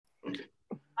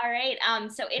All right,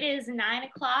 so it is 9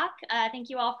 o'clock.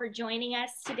 Thank you all for joining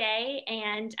us today,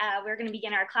 and we're going to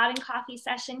begin our Cloud and Coffee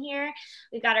session here.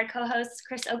 We've got our co-hosts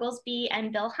Chris Oglesby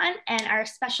and Bill Hunt, and our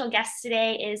special guest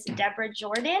today is Deborah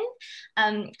Jordan.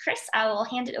 Chris, I will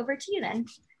hand it over to you then.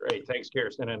 Great, thanks,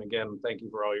 Kirsten, and again, thank you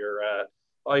for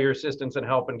all your assistance and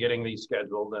help in getting these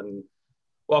scheduled. And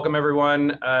welcome,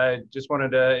 everyone. Just wanted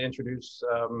to introduce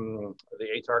the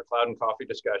ATAR Cloud and Coffee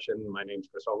discussion. My name's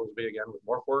Chris Oglesby, again with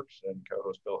MorphWorks, and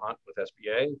co-host Bill Hunt with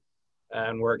SBA.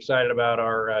 And we're excited about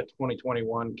our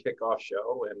 2021 kickoff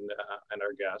show and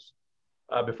our guests.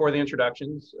 Before the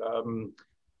introductions,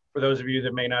 for those of you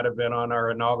that may not have been on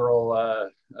our inaugural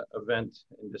event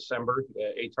in December,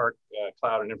 the ATAR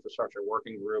Cloud and Infrastructure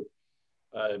Working Group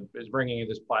is bringing you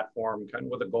this platform kind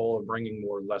of with a goal of bringing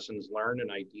more lessons learned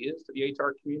and ideas to the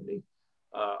ATAR community.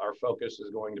 Our focus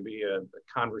is going to be a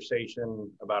conversation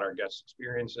about our guest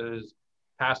experiences,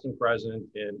 past and present,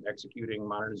 in executing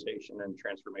modernization and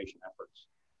transformation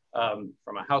efforts.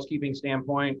 From a housekeeping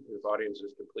standpoint, if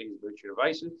audiences could please mute your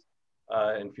devices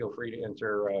and feel free to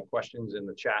enter questions in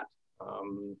the chat.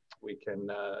 We can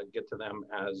get to them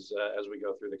as we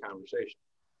go through the conversation.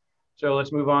 So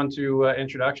let's move on to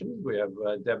introductions. We have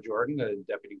Deb Jordan, the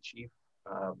Deputy Chief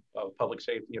of Public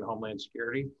Safety and Homeland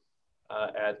Security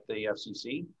at the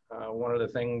FCC. One of the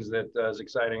things that is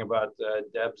exciting about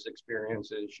Deb's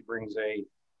experience is she brings a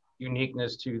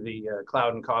uniqueness to the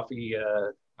Cloud and Coffee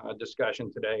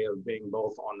discussion today of being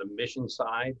both on the mission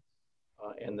side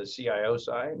and the CIO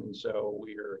side. And so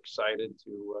we are excited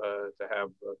to have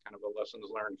kind of a lessons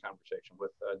learned conversation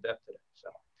with Deb today. So.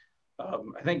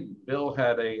 I think Bill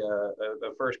had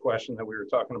the first question that we were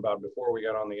talking about before we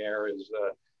got on the air is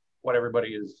what everybody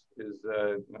is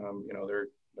you know, their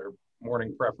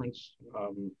morning preference.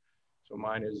 So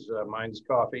mine's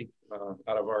coffee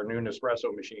out of our new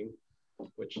Nespresso machine,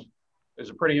 which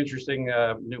is a pretty interesting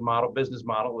new business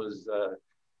model. Is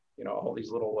you know, all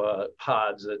these little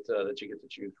pods that you get to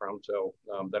choose from, so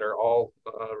that are all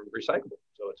recyclable.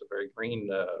 So it's a very green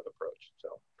approach.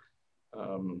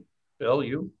 So Bill,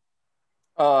 you.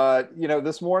 You know,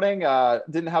 this morning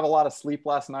didn't have a lot of sleep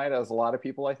last night, as a lot of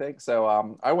people, I think.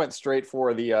 So I went straight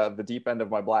for the deep end of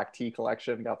my black tea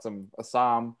collection. Got some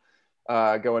Assam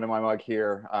going in my mug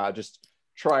here. Just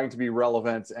trying to be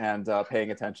relevant and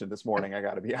paying attention this morning. I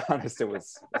got to be honest, it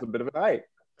was a bit of a night.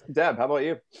 Deb, how about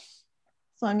you?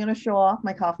 So I'm going to show off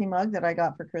my coffee mug that I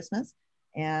got for Christmas,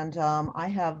 and I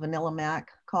have Vanilla Mac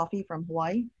coffee from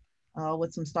Hawaii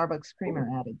with some Starbucks creamer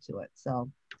added to it.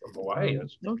 So. From Hawaii.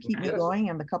 It'll keep me going,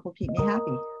 and the couple keep me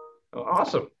happy. Oh,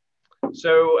 awesome.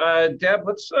 So Deb,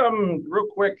 let's real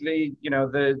quickly, you know,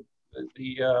 the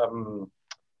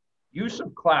use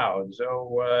of cloud.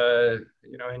 So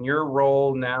you know, in your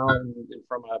role now,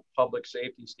 from a public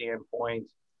safety standpoint,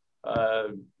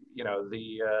 you know,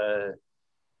 the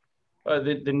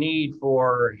need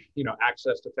for, you know,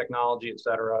 access to technology, et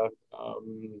cetera.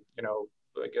 You know,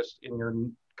 I guess in your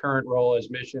current role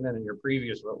as mission and in your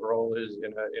previous role is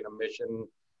in a mission,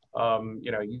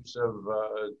 you know, use of,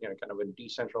 you know, kind of a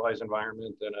decentralized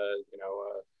environment and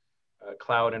a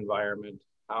cloud environment.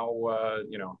 How,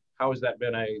 you know, how has that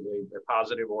been a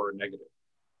positive or a negative?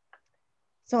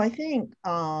 So I think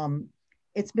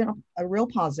it's been a real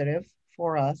positive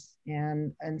for us,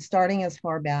 and starting as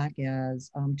far back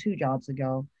as 2 jobs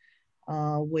ago,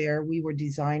 where we were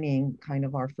designing kind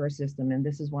of our first system. And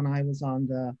this is when I was on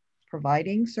the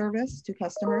providing service to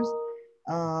customers.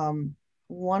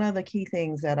 One of the key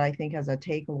things that I think as a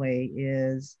takeaway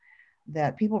is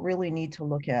that people really need to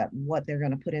look at what they're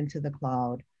going to put into the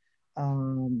cloud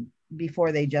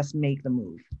before they just make the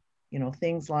move. You know,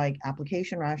 things like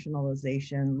application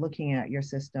rationalization, looking at your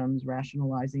systems,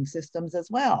 rationalizing systems as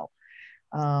well.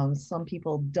 Some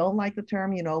people don't like the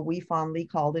term, you know, we fondly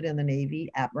called it in the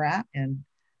Navy app rat, and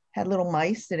had little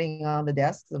mice sitting on the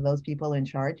desks of those people in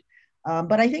charge.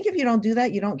 But I think if you don't do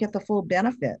that, you don't get the full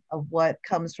benefit of what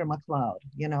comes from a cloud,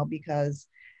 you know, because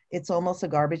it's almost a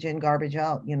garbage in, garbage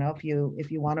out. You know, if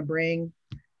you want to bring,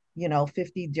 you know,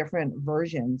 50 different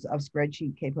versions of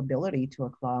spreadsheet capability to a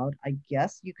cloud, I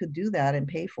guess you could do that and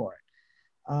pay for it.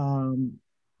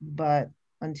 But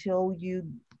until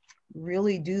you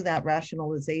really do that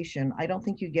rationalization, I don't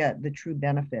think you get the true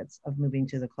benefits of moving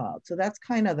to the cloud. So that's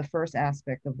kind of the first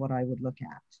aspect of what I would look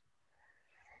at.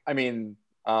 I mean,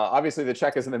 obviously the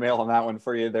check is in the mail on that one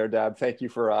for you there, Deb. Thank you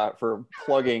for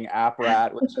plugging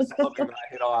AppRat, which is something that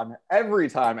I hit on every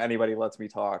time anybody lets me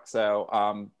talk.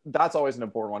 So that's always an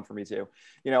important one for me too.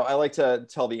 You know, I like to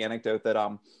tell the anecdote that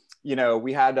you know,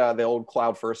 we had the old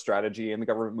cloud first strategy, and the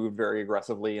government moved very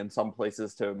aggressively in some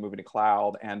places to move into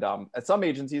cloud. And at some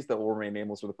agencies that will remain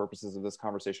nameless for the purposes of this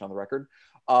conversation on the record,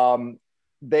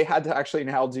 they had to actually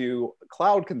now do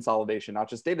cloud consolidation, not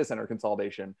just data center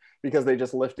consolidation, because they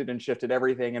just lifted and shifted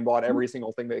everything and bought every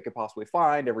single thing they could possibly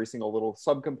find, every single little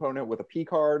subcomponent with a P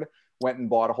card, went and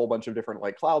bought a whole bunch of different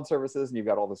like cloud services, and you've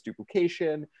got all this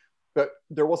duplication. But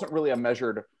there wasn't really a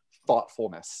measured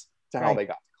thoughtfulness to how they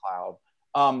got to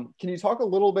cloud. Can you talk a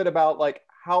little bit about like,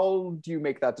 how do you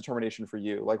make that determination for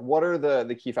you? Like, what are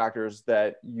the key factors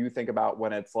that you think about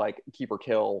when it's like keep or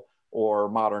kill or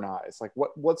modernize? Like,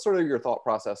 what's sort of your thought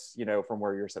process, you know, from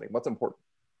where you're sitting? What's important?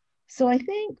 So I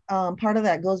think part of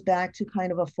that goes back to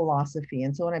kind of a philosophy.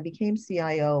 And so when I became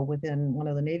CIO within one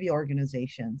of the Navy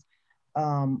organizations,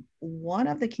 one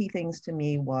of the key things to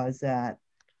me was that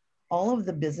all of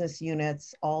the business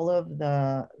units, all of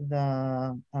the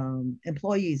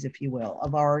employees, if you will,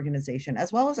 of our organization,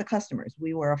 as well as the customers.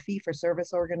 We were a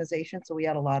fee-for-service organization, so we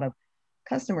had a lot of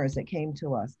customers that came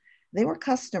to us. They were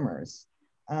customers.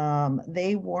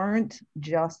 They weren't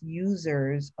just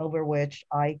users over which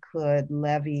I could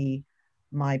levy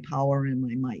my power and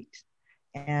my might.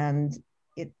 And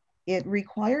it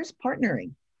requires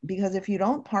partnering, because if you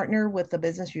don't partner with the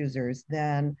business users,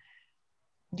 then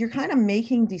you're kind of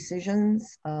making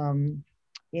decisions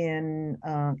in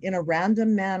a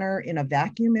random manner, in a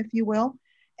vacuum, if you will.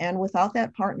 And without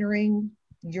that partnering,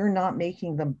 you're not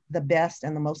making the best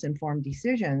and the most informed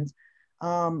decisions.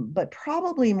 But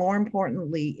probably more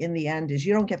importantly, in the end, is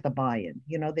you don't get the buy-in.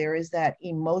 You know, there is that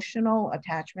emotional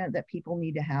attachment that people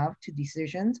need to have to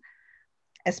decisions,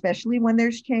 especially when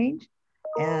there's change.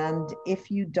 And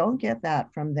if you don't get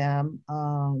that from them,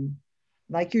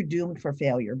 like you're doomed for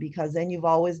failure, because then you've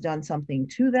always done something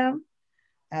to them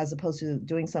as opposed to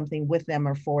doing something with them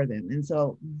or for them. And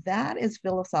so that is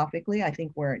philosophically, I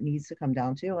think, where it needs to come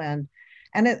down to. And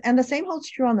the same holds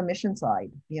true on the mission side.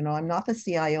 You know, I'm not the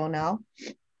CIO now.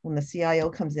 When the CIO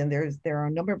comes in, there are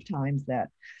a number of times that,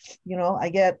 you know, I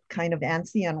get kind of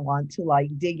antsy and want to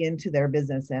like dig into their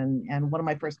business. And one of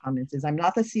my first comments is, I'm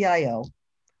not the CIO,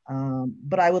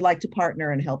 but I would like to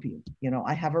partner and help you. You know,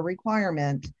 I have a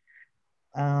requirement.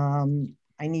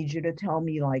 I need you to tell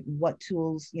me like what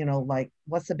tools, you know, like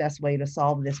what's the best way to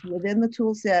solve this within the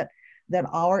tool set that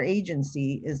our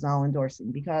agency is now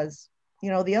endorsing. Because, you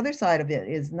know, the other side of it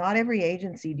is not every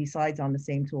agency decides on the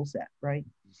same tool set, right?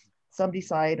 Some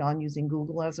decide on using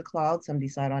Google as a cloud, some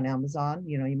decide on Amazon.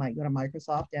 You know, you might go to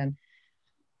Microsoft, and,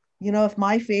 you know, if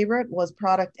my favorite was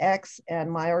product X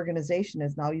and my organization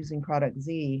is now using product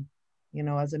Z, you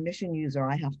know, as a mission user,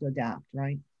 I have to adapt,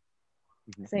 right?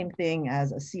 Same thing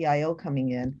as a CIO coming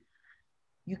in.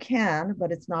 You can,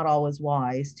 but it's not always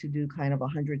wise to do kind of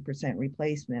 100%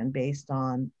 replacement based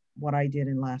on what I did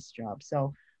in last job.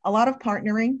 So a lot of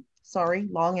partnering, sorry,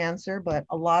 long answer, but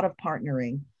a lot of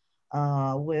partnering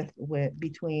with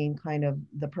between kind of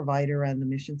the provider and the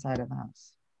mission side of the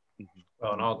house.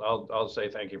 Well, and I'll say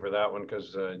thank you for that one,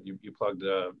 because you plugged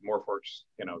Morfork's,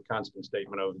 you know, constant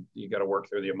statement of you got to work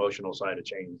through the emotional side of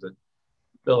change that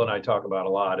Bill and I talk about a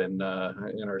lot in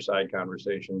our side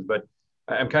conversations. But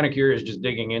I'm kind of curious, just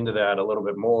digging into that a little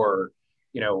bit more.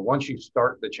 You know, once you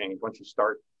start the change, once you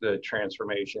start the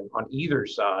transformation on either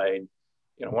side,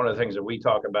 you know, one of the things that we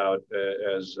talk about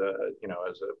as you know,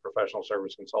 as a professional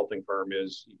service consulting firm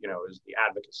is the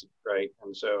advocacy, right?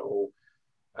 And so,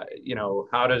 you know,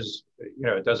 how does, you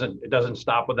know, it doesn't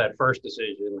stop with that first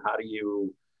decision. How do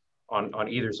you, on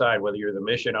either side, whether you're the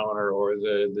mission owner or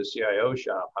the CIO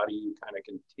shop, how do you kind of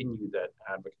continue that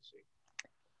advocacy?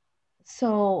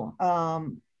 So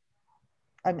I'm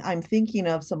thinking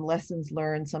of some lessons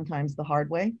learned sometimes the hard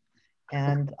way.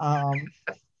 And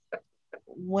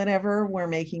whenever we're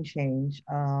making change,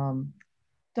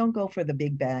 don't go for the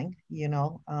big bang, you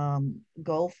know,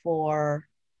 go for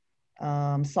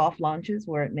soft launches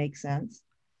where it makes sense.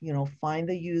 You know, find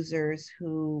the users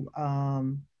who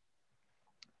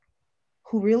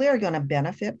really are going to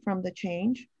benefit from the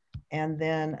change, and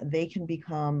then they can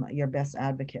become your best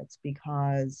advocates,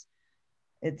 because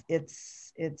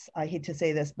it's I hate to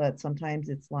say this, but sometimes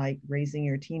it's like raising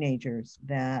your teenagers,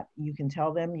 that you can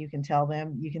tell them,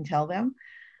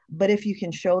 but if you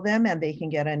can show them and they can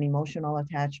get an emotional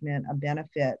attachment, a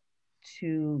benefit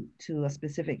to a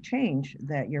specific change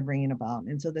that you're bringing about.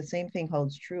 And so the same thing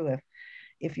holds true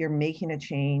if you're making a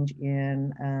change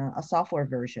in a software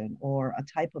version or a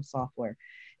type of software.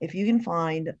 If you can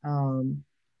find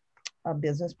a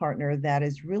business partner that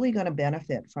is really going to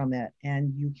benefit from it,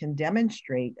 and you can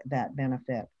demonstrate that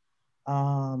benefit,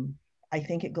 I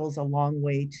think it goes a long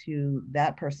way to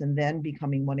that person then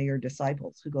becoming one of your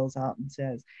disciples who goes out and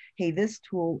says, hey, this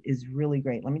tool is really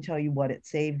great. Let me tell you what it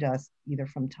saved us, either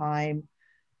from time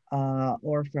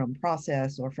or from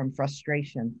process or from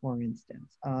frustration, for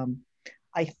instance.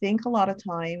 I think a lot of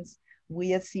times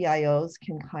we as CIOs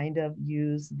can kind of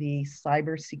use the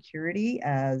cybersecurity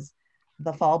as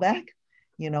the fallback.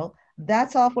 You know,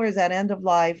 that software is at end of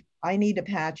life. I need to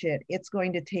patch it. It's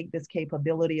going to take this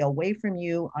capability away from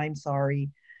you. I'm sorry.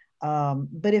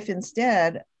 But if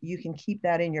instead you can keep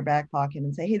that in your back pocket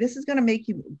and say, hey, this is going to make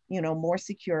you, you know, more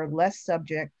secure, less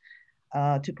subject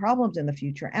to problems in the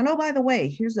future. And oh, by the way,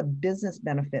 here's a business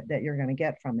benefit that you're going to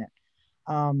get from it.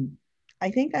 I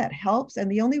think that helps.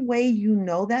 And the only way you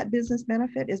know that business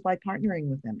benefit is by partnering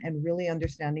with them and really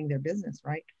understanding their business,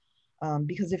 right?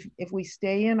 Because if we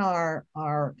stay in our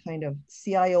kind of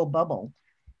CIO bubble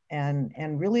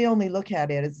and really only look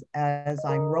at it as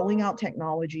I'm rolling out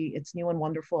technology, it's new and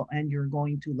wonderful, and you're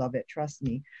going to love it, trust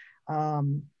me,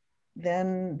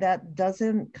 then that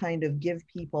doesn't kind of give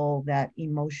people that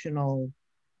emotional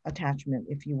attachment,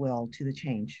 if you will, to the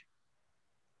change.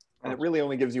 And it really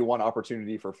only gives you one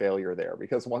opportunity for failure there,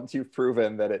 because once you've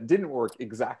proven that it didn't work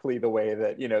exactly the way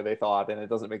that, you know, they thought, and it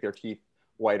doesn't make their teeth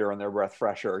whiter and their breath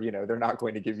fresher, you know, they're not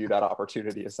going to give you that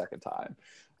opportunity a second time.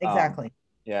 Exactly.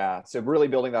 Yeah. So really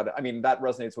building that, I mean, that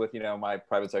resonates with, you know, my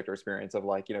private sector experience of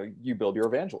like, you know, you build your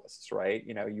evangelists, right?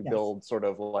 You know, you build sort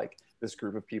of like this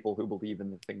group of people who believe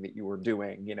in the thing that you were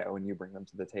doing, you know, and you bring them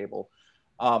to the table.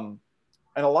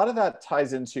 And a lot of that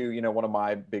ties into, you know, one of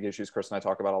my big issues, Chris and I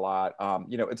talk about a lot,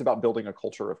 you know, it's about building a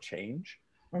culture of change.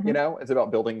 You know, it's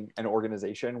about building an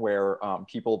organization where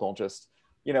people don't just,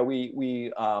 you know,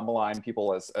 we malign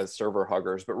people as server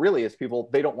huggers, but really it's people,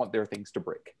 they don't want their things to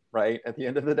break, right? At the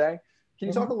end of the day. Can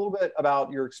you talk a little bit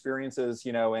about your experiences,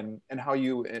 you know, and how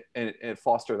you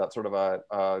foster that sort of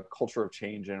a culture of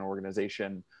change in an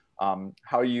organization,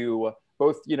 how you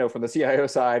both, you know, from the CIO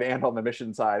side and on the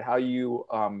mission side, how you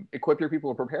equip your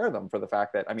people and prepare them for the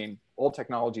fact that, I mean, all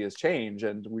technology has changed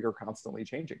and we are constantly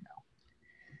changing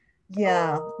now.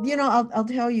 Yeah, you know, I'll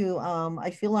tell you,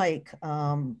 I feel like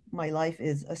my life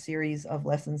is a series of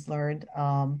lessons learned.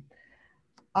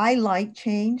 I like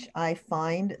change. I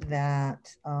find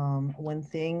that when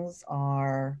things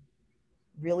are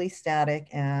really static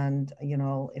and, you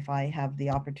know, if I have the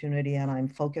opportunity and I'm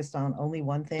focused on only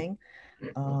one thing,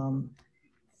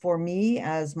 for me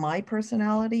as my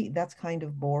personality, that's kind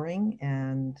of boring.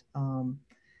 And,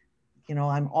 you know,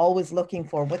 I'm always looking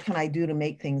for what can I do to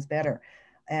make things better.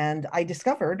 And I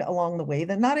discovered along the way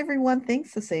that not everyone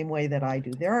thinks the same way that I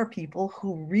do. There are people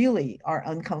who really are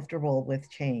uncomfortable with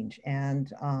change.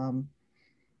 And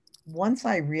once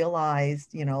I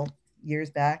realized, you know,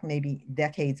 years back, maybe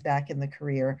decades back in the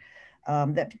career,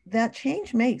 that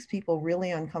change makes people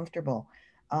really uncomfortable.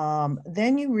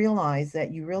 Then you realize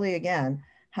that you really, again,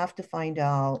 have to find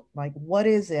out, like, what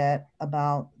is it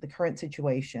about the current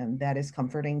situation that is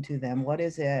comforting to them? What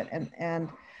is it? And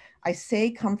I say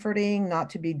comforting, not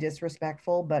to be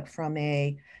disrespectful, but from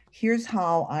a, here's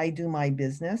how I do my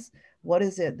business. What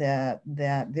is it that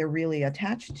they're really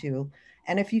attached to?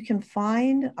 And if you can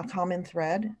find a common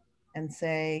thread and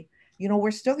say, you know,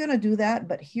 we're still going to do that,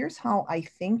 but here's how I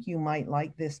think you might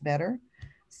like this better.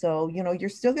 So, you know, you're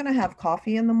still going to have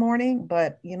coffee in the morning,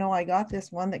 but, you know, I got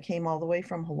this one that came all the way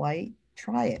from Hawaii.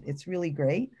 Try it. It's really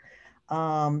great.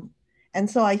 And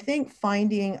so I think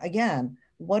finding, again,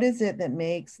 what is it that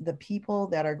makes the people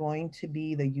that are going to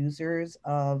be the users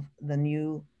of the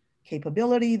new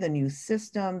capability, the new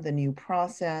system, the new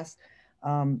process,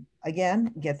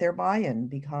 again, get their buy-in,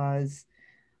 because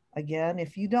again,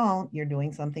 if you don't, you're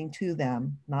doing something to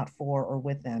them, not for or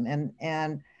with them.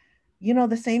 And you know,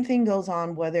 the same thing goes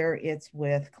on, whether it's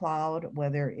with cloud,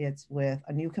 whether it's with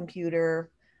a new computer.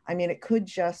 I mean, it could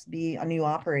just be a new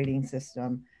operating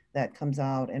system that comes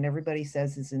out and everybody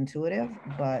says is intuitive,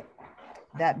 but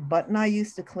that button I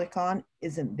used to click on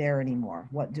isn't there anymore.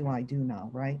 What do I do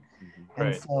now, right?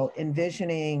 And so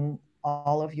envisioning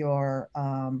all of your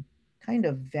kind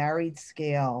of varied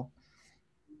scale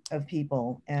of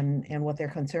people and what their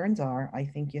concerns are, I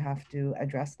think you have to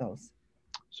address those.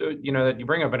 So, you know, that you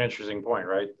bring up an interesting point,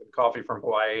 right? Coffee from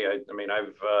Hawaii. I mean,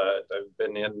 I've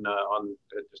been in on,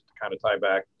 just to kind of tie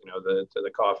back, you know, to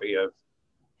the coffee. I've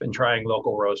been trying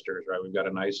local roasters, right? We've got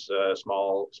a nice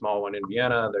small one in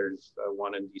Vienna. There's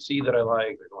one in DC that I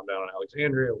like. There's one down in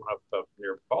Alexandria, one up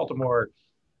near Baltimore.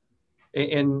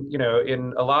 And you know,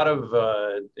 in a lot of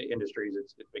industries,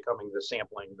 it's becoming the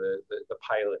sampling, the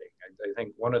piloting. I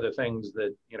think one of the things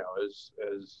that, you know, as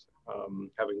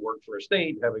having worked for a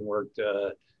state, having worked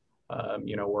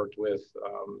you know, worked with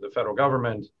the federal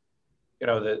government, you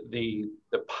know, the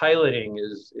piloting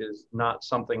is not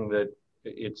something that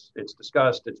it's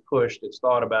discussed, it's pushed, it's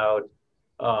thought about,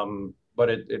 but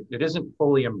it isn't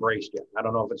fully embraced yet. I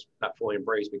don't know if it's not fully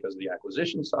embraced because of the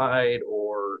acquisition side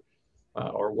or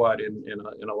what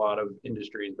in a lot of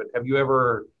industries. But have you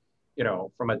ever, you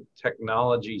know, from a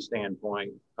technology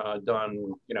standpoint, done,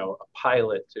 you know, a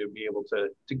pilot to be able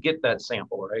to get that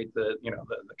sample, right? The, you know,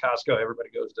 the Costco,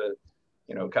 everybody goes to,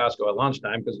 you know, Costco at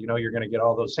lunchtime because you know you're going to get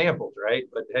all those samples, right?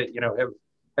 But you know,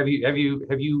 have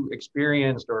you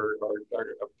experienced or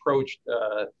approached,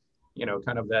 you know,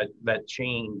 kind of that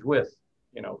change with,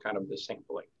 you know, kind of the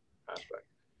sampling aspect?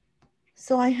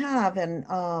 So I have, and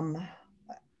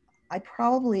I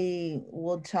probably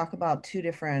will talk about two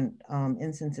different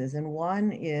instances. And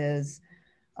one is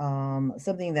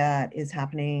something that is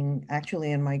happening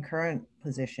actually in my current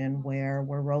position where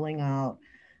we're rolling out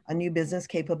a new business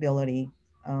capability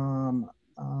um,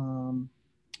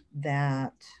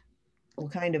 that will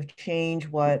kind of change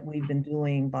what we've been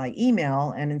doing by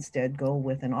email and instead go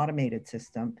with an automated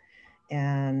system.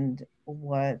 And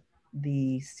what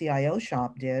the CIO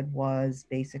shop did was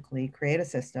basically create a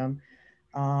system,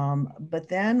 but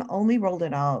then only rolled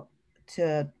it out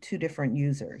to 2 different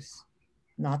users,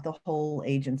 not the whole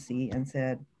agency, and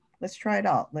said, let's try it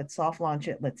out. Let's soft launch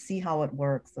it. Let's see how it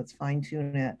works. Let's fine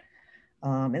tune it.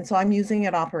 And so I'm using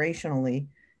it operationally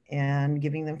and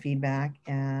giving them feedback.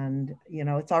 And, you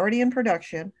know, it's already in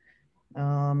production,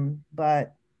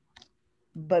 but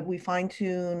we fine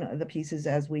tune the pieces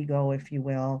as we go, if you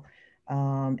will,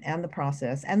 and the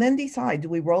process, and then decide, do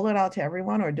we roll it out to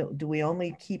everyone, or do we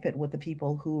only keep it with the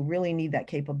people who really need that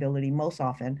capability most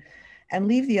often, and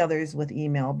leave the others with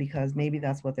email because maybe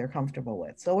that's what they're comfortable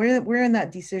with. So we're in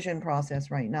that decision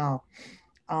process right now,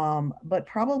 but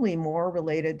probably more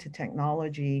related to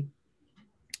technology.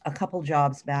 A couple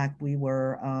jobs back,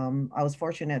 I was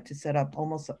fortunate to set up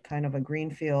almost kind of a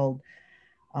greenfield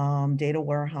data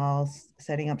warehouse,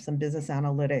 setting up some business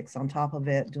analytics on top of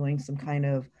it, doing some kind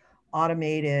of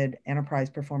automated enterprise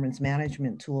performance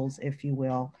management tools, if you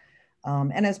will.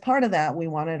 And as part of that, we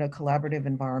wanted a collaborative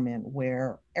environment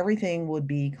where everything would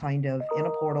be kind of in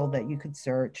a portal that you could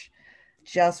search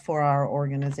just for our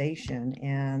organization.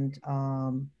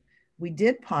 And we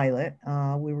did pilot.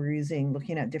 We were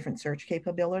looking at different search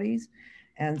capabilities.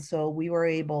 And so we were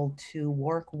able to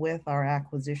work with our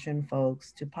acquisition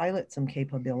folks to pilot some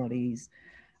capabilities,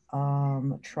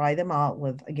 try them out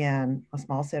with, again, a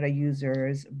small set of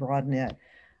users, broaden it,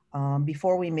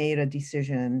 before we made a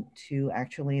decision to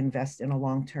actually invest in a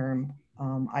long-term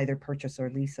either purchase or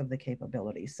lease of the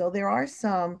capabilities. So there are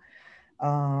some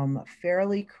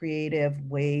fairly creative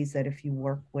ways that if you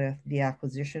work with the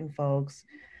acquisition folks,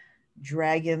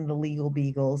 drag in the legal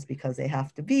beagles because they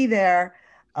have to be there,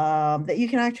 that you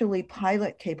can actually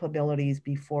pilot capabilities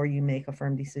before you make a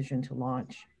firm decision to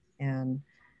launch. And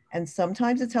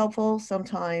sometimes it's helpful,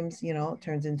 sometimes, you know, it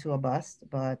turns into a bust,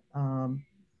 but, and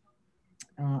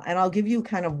I'll give you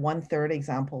kind of 1/3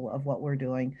 example of what we're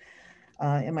doing.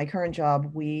 In my current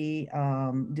job, we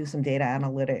do some data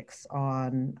analytics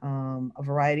on a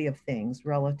variety of things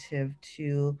relative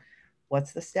to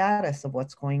what's the status of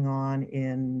what's going on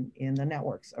in the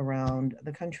networks around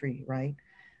the country, right?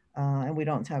 And we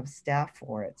don't have staff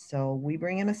for it. So we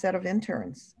bring in a set of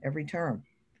interns every term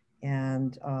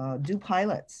and do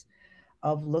pilots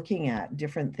of looking at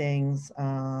different things,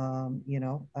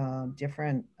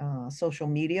 different social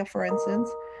media, for instance.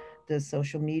 Does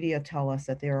social media tell us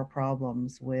that there are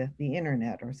problems with the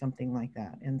internet or something like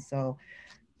that? And so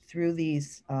through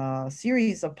these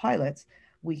series of pilots,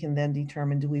 we can then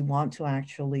determine, do we want to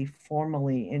actually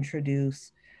formally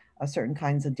introduce certain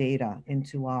kinds of data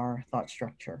into our thought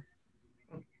structure?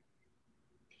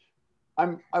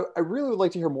 I really would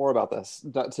like to hear more about this,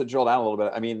 to drill down a little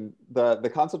bit. I mean,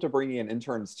 the concept of bringing in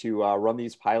interns to run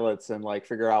these pilots and like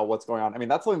figure out what's going on. I mean,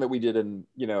 that's something that we did in,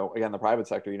 you know, again, the private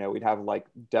sector. You know, we'd have like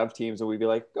dev teams and we'd be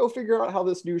like, go figure out how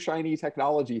this new shiny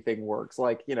technology thing works.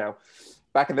 Like, you know,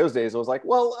 back in those days, it was like,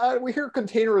 well, we hear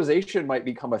containerization might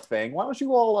become a thing. Why don't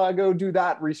you all go do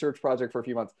that research project for a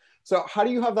few months? So how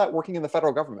do you have that working in the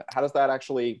federal government? How does that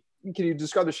actually, can you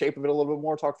describe the shape of it a little bit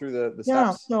more? Talk through the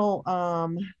steps.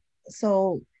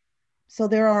 Yeah, so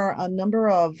there are a number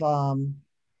of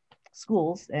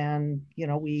schools, and you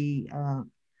know,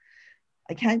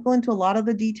 I can't go into a lot of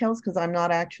the details because I'm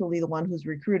not actually the one who's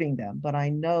recruiting them, but I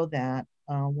know that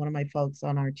one of my folks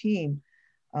on our team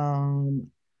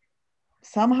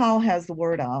somehow has the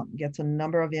word out, gets a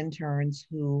number of interns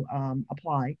who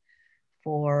apply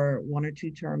for 1 or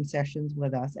 2 term sessions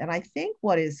with us. And I think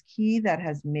what is key that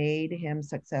has made him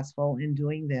successful in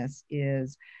doing this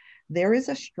is there is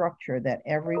a structure that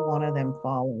every one of them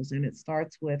follows. And it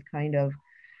starts with kind of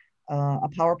a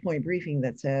PowerPoint briefing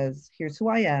that says, here's who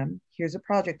I am, here's a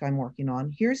project I'm working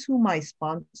on, here's who my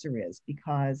sponsor is,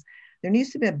 because there needs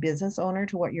to be a business owner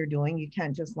to what you're doing. You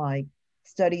can't just like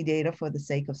study data for the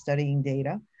sake of studying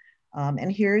data.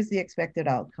 And here's the expected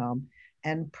outcome.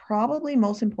 And probably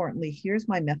most importantly, here's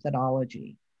my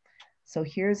methodology. So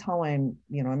here's how I'm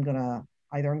gonna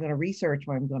research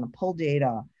or I'm gonna pull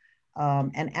data.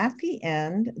 And at the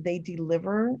end, they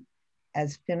deliver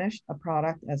as finished a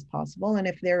product as possible. And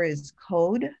if there is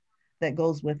code that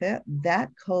goes with it, that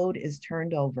code is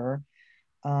turned over,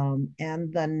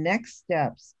 and the next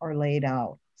steps are laid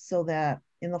out so that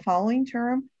in the following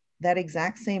term, that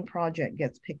exact same project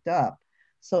gets picked up.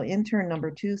 So intern number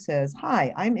 2 says,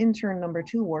 hi, I'm intern number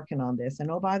 2 working on this.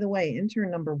 And oh, by the way, intern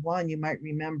number 1, you might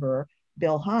remember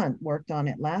Bill Hunt worked on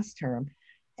it last term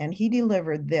and he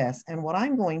delivered this. And what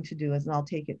I'm going to do is I'll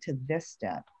take it to this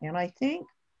step. And I think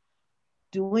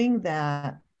doing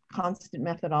that constant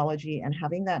methodology and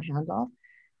having that handoff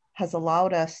has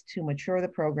allowed us to mature the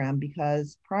program,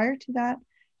 because prior to that,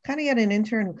 kind of get an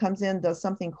intern who comes in, does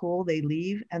something cool, they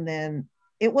leave, and then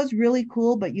it was really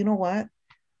cool, but you know what?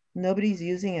 Nobody's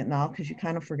using it now because you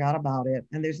kind of forgot about it.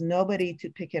 And there's nobody to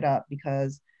pick it up,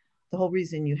 because the whole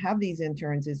reason you have these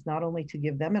interns is not only to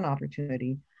give them an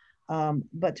opportunity,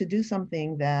 but to do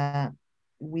something that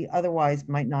we otherwise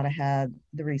might not have had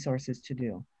the resources to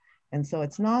do. And so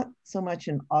it's not so much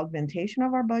an augmentation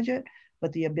of our budget,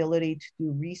 but the ability to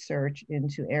do research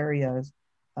into areas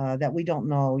that we don't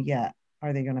know yet,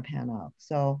 are they going to pan out?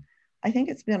 So I think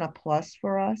it's been a plus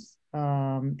for us.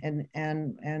 And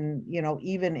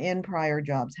even in prior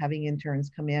jobs, having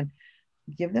interns come in,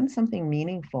 give them something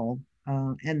meaningful,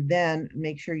 and then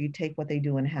make sure you take what they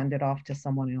do and hand it off to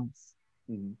someone else.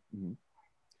 Mm-hmm.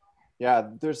 Yeah,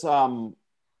 there's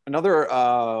another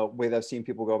way that I've seen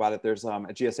people go about it. There's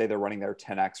at GSA, they're running their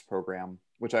 10X program,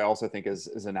 which I also think is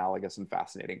analogous and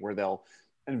fascinating, where they'll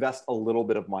invest a little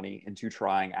bit of money into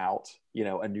trying out,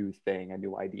 a new thing, a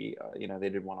new idea. They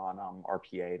did one on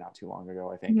RPA not too long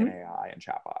ago, I think, in AI and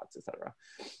chatbots, et cetera.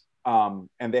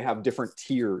 And they have different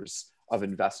tiers of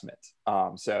investment.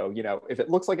 So, if it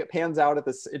looks like it pans out at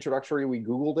this introductory, we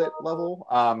Googled it level,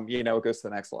 it goes to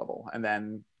the next level. And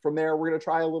then from there, we're going to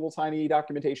try a little tiny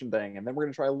documentation thing. And then we're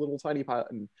going to try a little tiny pilot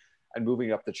and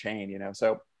moving up the chain,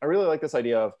 So I really like this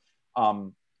idea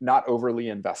of not overly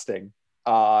investing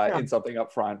in something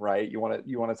up front, right? You want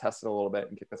to test it a little bit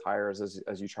and get the tires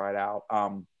as you try it out.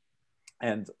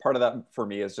 And part of that for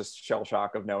me is just shell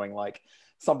shock of knowing like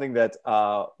something that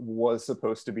was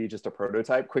supposed to be just a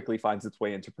prototype quickly finds its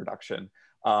way into production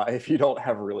if you don't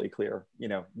have really clear,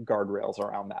 guardrails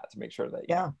around that to make sure that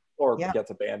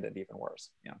gets abandoned, even worse.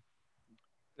 Yeah.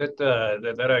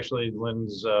 That actually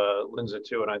lends it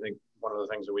to, and I think one of the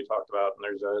things that we talked about,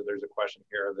 and there's a question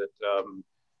here that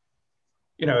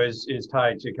is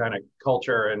tied to kind of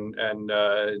culture and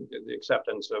the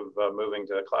acceptance of moving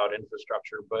to cloud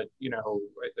infrastructure. But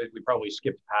we probably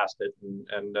skipped past it, and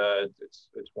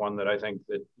it's one that I think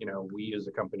that we as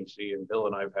a company see, and Bill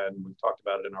and I've had, and we've talked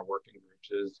about it in our working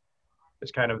groups,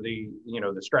 is kind of the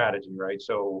the strategy, right?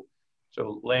 So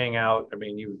laying out, I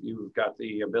mean, you've got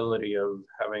the ability of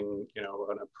having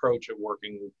an approach of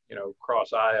working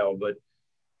cross aisle, but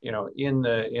in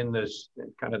this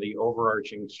kind of the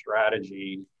overarching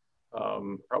strategy,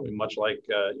 probably much like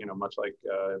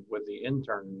with the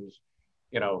interns,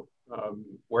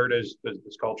 where does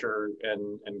this culture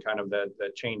and kind of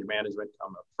that change management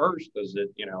come up first? Does it,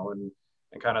 and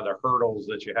kind of the hurdles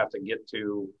that you have to get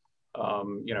to,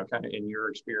 kind of in your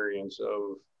experience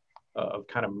of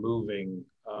kind of moving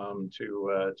to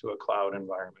a cloud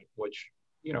environment, which,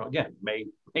 again, may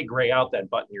gray out that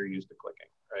button you're used to clicking,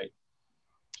 right?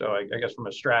 So I guess from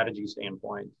a strategy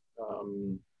standpoint,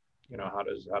 how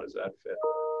does that fit?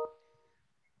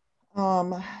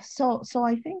 So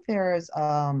I think there's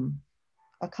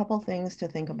a couple things to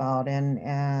think about,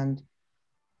 and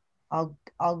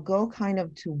I'll go kind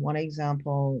of to one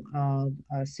example of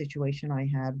a situation I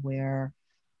had where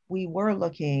we were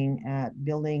looking at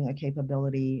building a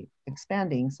capability,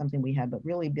 expanding something we had, but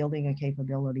really building a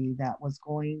capability that was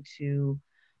going to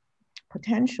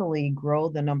potentially grow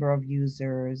the number of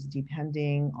users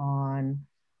depending on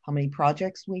how many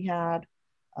projects we had,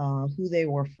 who they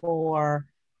were for.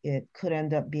 It could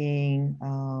end up being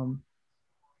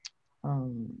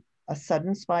a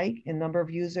sudden spike in number of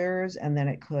users, and then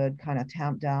it could kind of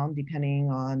tamp down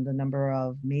depending on the number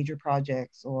of major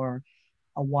projects or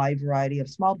a wide variety of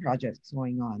small projects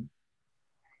going on.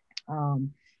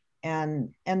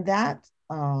 And that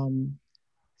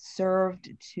served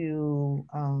to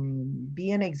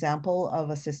be an example of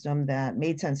a system that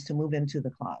made sense to move into the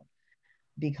cloud,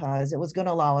 because it was going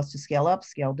to allow us to scale up,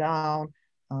 scale down.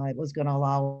 It was going to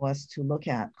allow us to look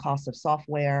at cost of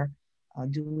software.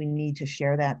 Do we need to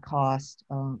share that cost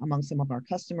among some of our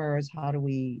customers? How do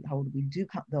we do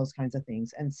those kinds of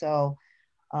things? And so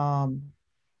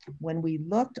when we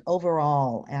looked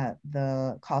overall at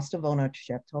the cost of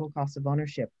ownership, total cost of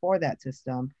ownership for that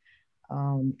system,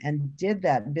 and did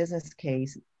that business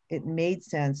case, it made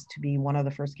sense to be one of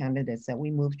the first candidates that we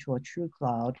moved to a true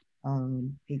cloud,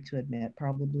 hate to admit,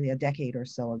 probably a decade or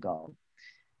so ago.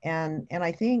 And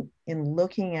I think in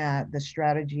looking at the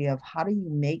strategy of how do you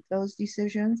make those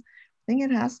decisions, I think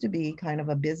it has to be kind of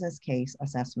a business case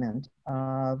assessment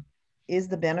of, is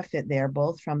the benefit there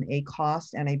both from a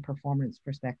cost and a performance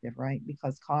perspective, right?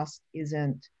 Because cost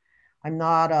isn't, I'm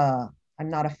not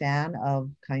a fan of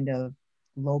kind of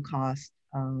low cost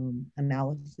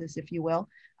analysis, if you will.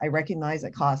 I recognize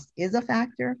that cost is a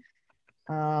factor,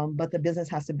 but the business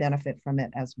has to benefit from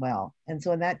it as well. And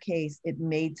so in that case, it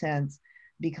made sense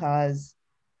because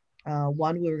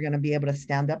one, we were going to be able to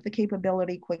stand up the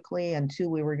capability quickly, and two,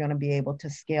 we were going to be able to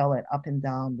scale it up and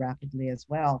down rapidly as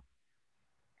well.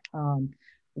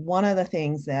 One of the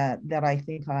things that I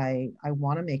think I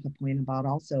want to make a point about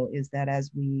also is that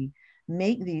as we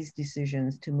make these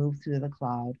decisions to move to the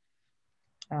cloud,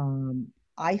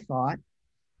 I thought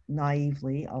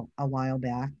naively a while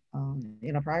back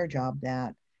in a prior job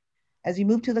that as you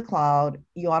move to the cloud,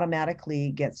 you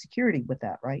automatically get security with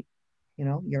that, right? You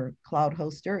know, your cloud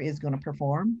hoster is going to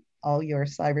perform. All your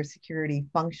cybersecurity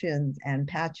functions and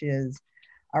patches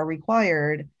are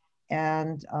required.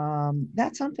 And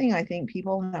that's something I think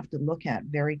people have to look at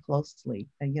very closely,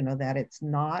 you know, that it's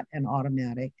not an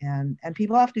automatic, and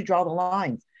people have to draw the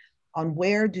lines on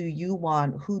where do you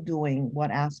want who doing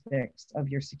what aspects of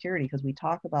your security, because we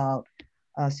talk about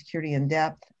security in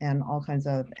depth and all kinds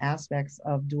of aspects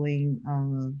of doing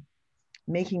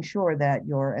making sure that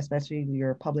especially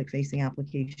your public facing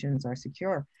applications are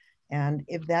secure. And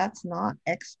if that's not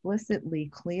explicitly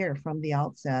clear from the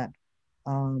outset,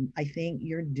 I think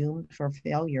you're doomed for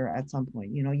failure at some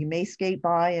point. You know, you may skate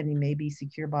by and you may be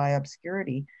secure by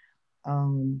obscurity,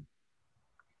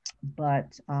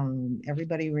 but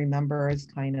everybody remembers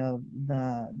kind of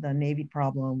the Navy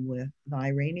problem with the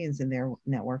Iranians and their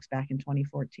networks back in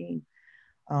 2014.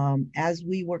 As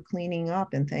we were cleaning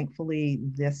up, and thankfully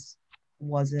this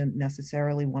wasn't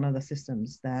necessarily one of the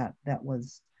systems that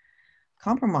was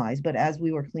compromised, but as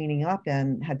we were cleaning up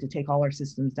and had to take all our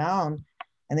systems down,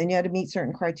 and then you had to meet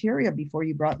certain criteria before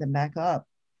you brought them back up,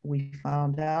 we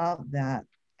found out that,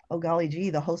 oh golly gee,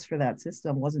 the host for that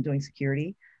system wasn't doing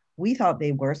security. We thought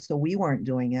they were, so we weren't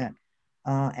doing it.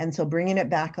 And so bringing it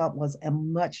back up was a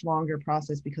much longer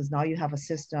process, because now you have a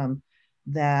system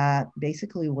that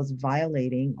basically was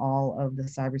violating all of the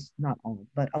not all,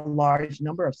 but a large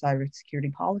number of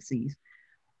cybersecurity policies.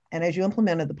 And as you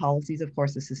implemented the policies, of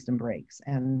course, the system breaks.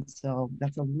 And so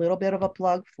that's a little bit of a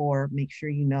plug for make sure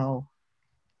you know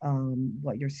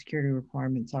what your security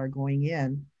requirements are going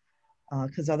in,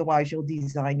 because otherwise you'll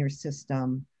design your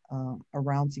system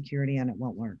around security and it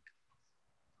won't work.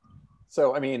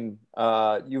 So, I mean,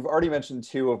 you've already mentioned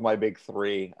two of my big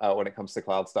three when it comes to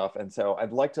cloud stuff. And so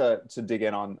I'd like to dig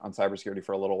in on cybersecurity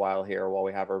for a little while here while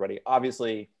we have everybody.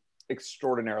 Obviously,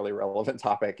 extraordinarily relevant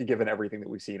topic, given everything that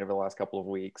we've seen over the last couple of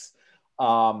weeks.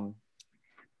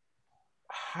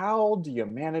 How do you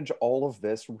manage all of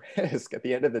this risk at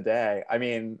the end of the day? I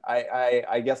mean,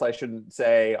 I guess I shouldn't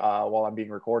say while I'm being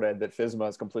recorded that FISMA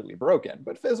is completely broken,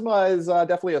 but FISMA is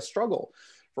definitely a struggle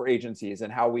for agencies,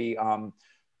 and how we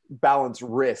balance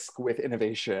risk with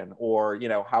innovation, or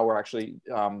how we're actually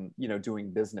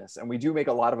doing business. And we do make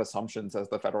a lot of assumptions as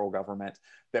the federal government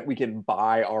that we can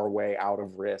buy our way out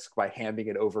of risk by handing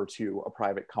it over to a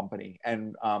private company.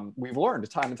 And we've learned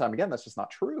time and time again that's just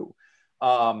not true.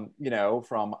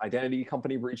 From identity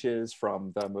company breaches,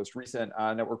 from the most recent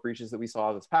network breaches that we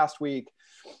saw this past week.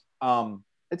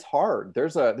 It's hard.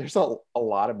 There's a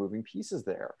lot of moving pieces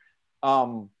there.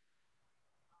 How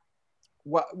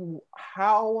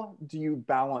do you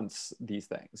balance these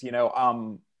things?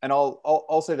 And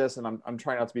I'll say this, and I'm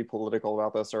trying not to be political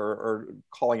about this or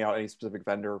calling out any specific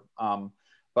vendor.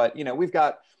 But we've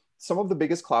got some of the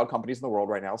biggest cloud companies in the world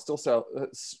right now still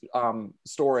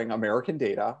storing American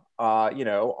data,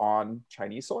 on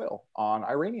Chinese soil, on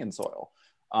Iranian soil.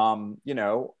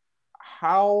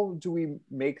 How do we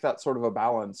make that sort of a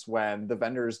balance when the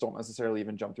vendors don't necessarily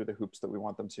even jump through the hoops that we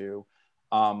want them to?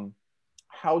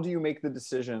 How do you make the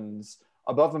decisions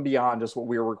above and beyond just what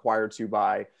we are required to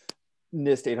by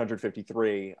NIST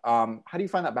 853? How do you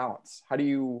find that balance? How do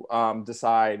you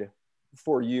decide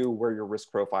for you where your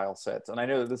risk profile sits? And I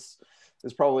know that this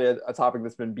is probably a topic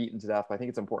that's been beaten to death, but I think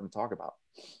it's important to talk about.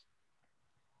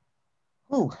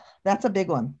 Oh, that's a big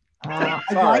one.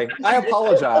 Sorry, I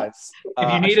apologize.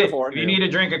 If you need a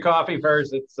drink of coffee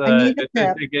first, you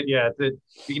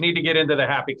need to get into the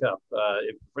happy cup.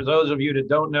 For those of you that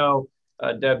don't know,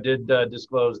 Deb did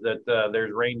disclose that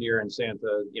there's reindeer and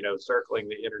Santa, circling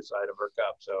the inner side of her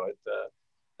cup. So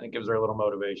it gives her a little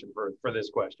motivation for this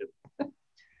question.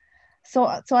 So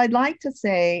I'd like to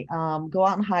say, go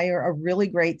out and hire a really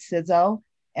great CISO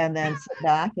and then sit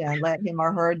back and let him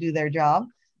or her do their job.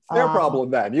 It's their problem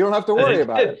then. You don't have to worry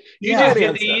about it. You just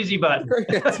hit the easy button.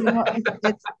 It's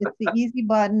the easy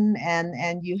button,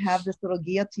 and you have this little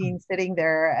guillotine sitting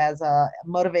there as a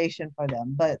motivation for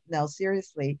them. But no,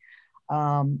 seriously,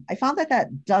 I found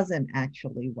that doesn't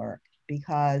actually work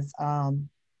because as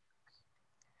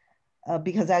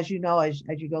you know, as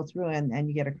you go through and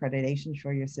you get accreditations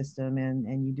for your system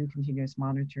and you do continuous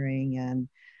monitoring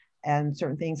and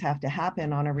certain things have to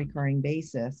happen on a recurring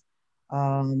basis.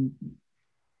 A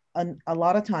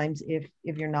lot of times, if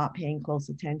you're not paying close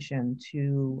attention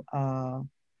to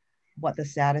what the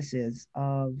status is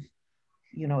of,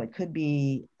 it could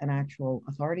be an actual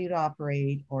authority to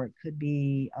operate, or it could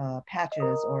be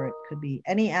patches, or it could be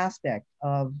any aspect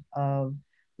of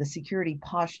the security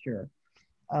posture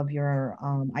of your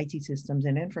IT systems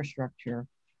and infrastructure.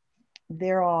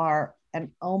 There are an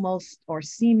almost or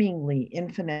seemingly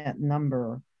infinite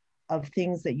number of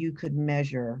things that you could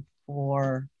measure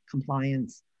for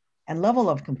compliance and level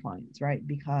of compliance, right?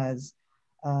 Because,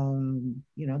 do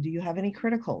you have any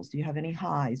criticals? Do you have any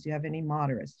highs? Do you have any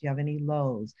moderates? Do you have any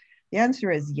lows? The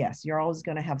answer is yes. You're always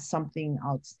going to have something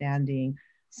outstanding,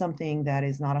 something that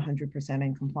is not 100%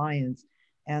 in compliance.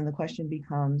 And the question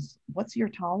becomes, what's your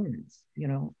tolerance?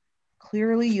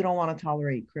 Clearly you don't want to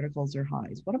tolerate criticals or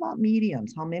highs. What about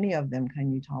mediums? How many of them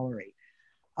can you tolerate?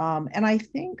 And I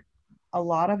think a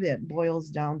lot of it boils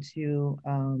down to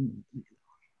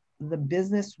the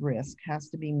business risk has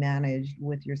to be managed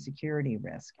with your security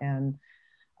risk. And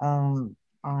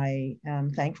I am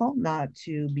thankful not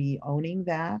to be owning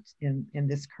that in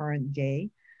this current day,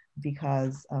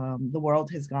 because the world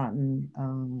has gotten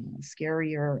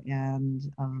scarier, and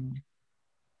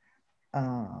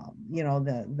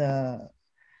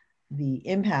the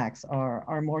impacts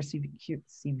are more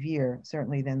severe,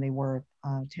 certainly, than they were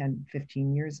 10,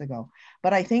 15 years ago.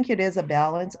 But I think it is a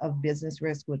balance of business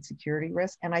risk with security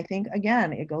risk. And I think,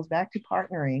 again, it goes back to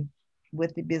partnering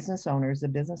with the business owners, the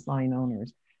business line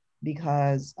owners,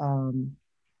 because a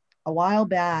while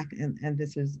back, and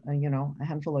this is, a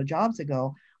handful of jobs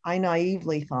ago, I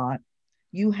naively thought,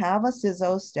 you have a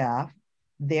CISO staff,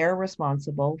 they're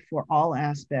responsible for all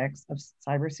aspects of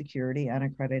cybersecurity and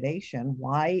accreditation.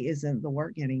 Why isn't the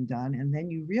work getting done? And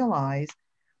then you realize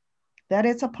that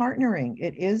it's a partnering.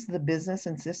 It is the business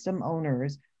and system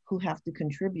owners who have to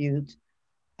contribute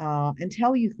and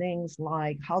tell you things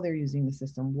like how they're using the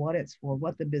system, what it's for,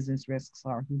 what the business risks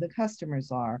are, who the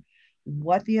customers are,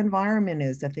 what the environment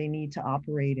is that they need to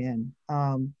operate in.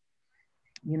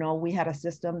 We had a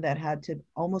system that had to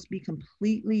almost be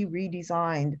completely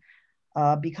redesigned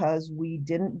because we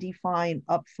didn't define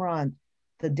upfront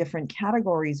the different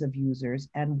categories of users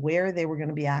and where they were going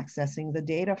to be accessing the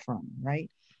data from, right?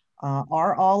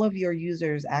 Are all of your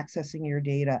users accessing your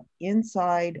data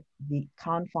inside the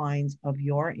confines of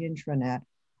your intranet,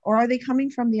 or are they coming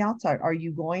from the outside? Are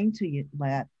you going to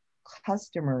let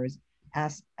customers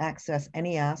access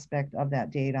any aspect of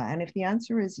that data? And if the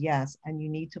answer is yes, and you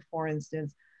need to, for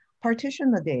instance,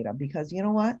 partition the data, because you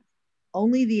know what?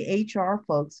 Only the HR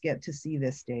folks get to see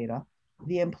this data.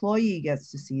 The employee gets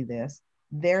to see this.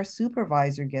 Their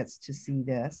supervisor gets to see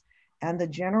this. And the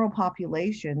general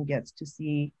population gets to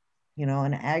see,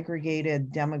 an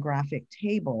aggregated demographic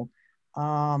table.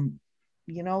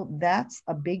 That's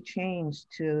a big change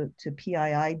to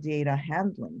PII data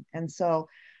handling. And so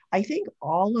I think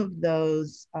all of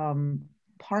those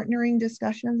partnering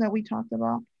discussions that we talked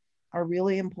about are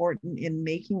really important in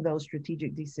making those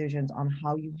strategic decisions on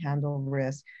how you handle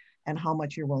risk and how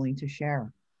much you're willing to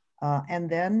share. And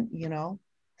then,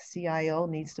 CIO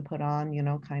needs to put on,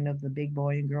 kind of the big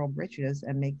boy and girl britches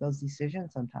and make those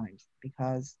decisions sometimes,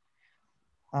 because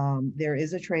there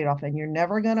is a trade-off, and you're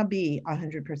never going to be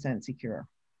 100% secure.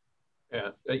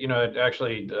 Yeah,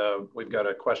 actually, we've got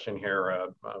a question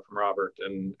here from Robert,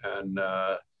 and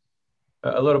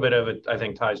a little bit of it, I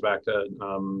think, ties back to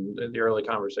the early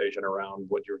conversation around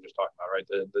what you were just talking about, right?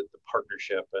 The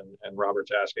partnership, and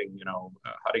Robert's asking, how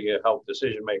do you help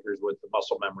decision makers with the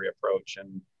muscle memory approach,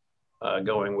 and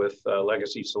going with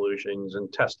legacy solutions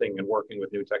and testing and working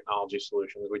with new technology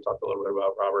solutions. We talked a little bit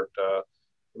about, Robert,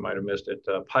 you might have missed it,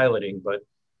 piloting, but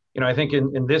I think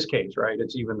in this case, right,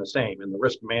 it's even the same. In the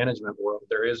risk management world,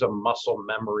 there is a muscle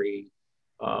memory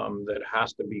that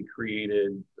has to be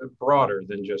created broader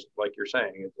than just, like you're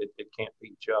saying, it can't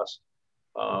be just,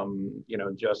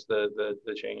 just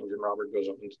the change. And Robert goes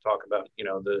on to talk about,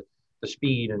 the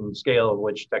speed and scale of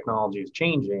which technology is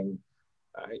changing,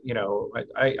 you know,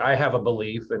 I have a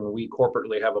belief, and we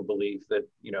corporately have a belief that,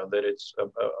 you know, that it's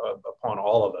upon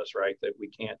all of us, right? That we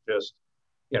can't just,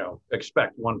 you know,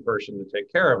 expect one person to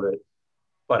take care of it,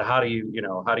 but how do you, you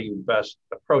know, how do you best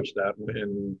approach that?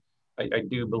 And I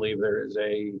do believe there is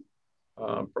a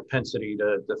propensity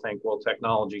to think, well,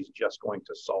 technology is just going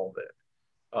to solve it.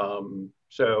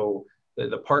 So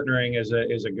the partnering is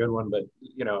a good one, but,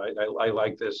 you know, I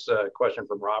like this question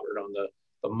from Robert on the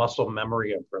muscle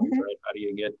memory approach, right? How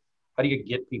do you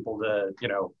get people to, you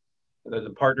know,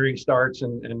 the partnering starts,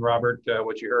 and Robert,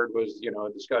 what you heard was, you know,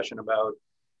 a discussion about,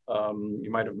 you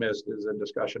might have missed, is a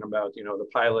discussion about, you know, the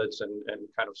pilots and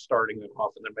kind of starting them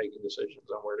off and then making decisions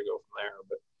on where to go from there.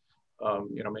 But,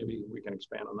 you know, maybe we can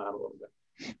expand on that a little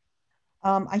bit.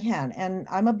 I can, and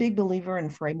I'm a big believer in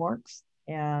frameworks,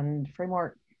 and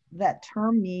framework, that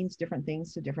term means different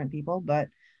things to different people, but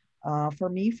for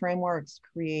me, frameworks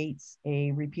creates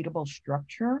a repeatable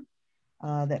structure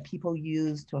that people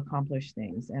use to accomplish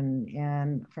things.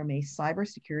 And from a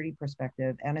cybersecurity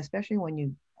perspective, and especially when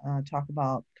you talk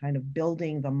about kind of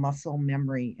building the muscle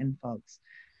memory in folks.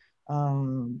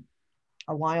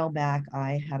 A while back,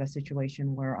 I had a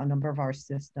situation where a number of our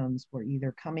systems were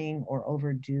either coming or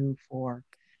overdue for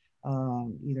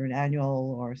either an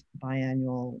annual or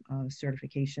biannual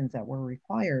certifications that were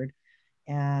required.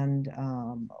 And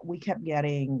we kept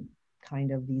getting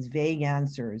kind of these vague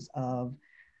answers of,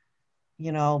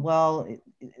 you know, well,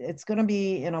 it's going to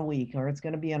be in a week, or it's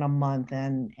going to be in a month.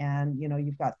 And, you know,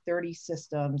 you've got 30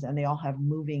 systems and they all have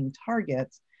moving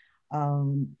targets.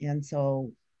 And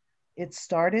so it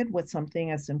started with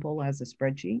something as simple as a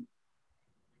spreadsheet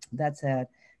that said,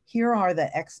 here are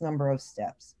the X number of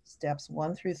steps. Steps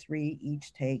 1 through 3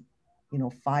 each take, you know,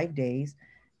 5 days,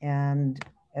 and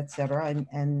et cetera.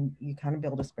 And you kind of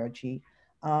build a spreadsheet.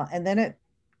 And then it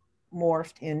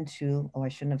morphed into, oh, I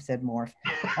shouldn't have said morph.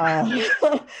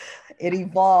 It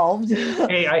evolved.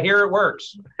 Hey, I hear it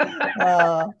works.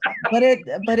 But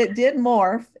it did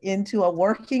morph into a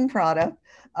working product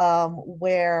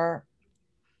where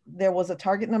there was a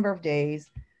target number of days,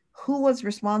 who was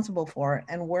responsible for it,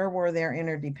 and where were their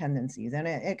interdependencies. And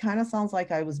it kind of sounds like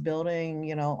I was building,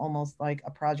 you know, almost like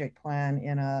a project plan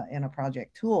in a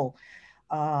project tool.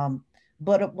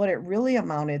 But what it really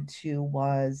amounted to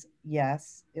was,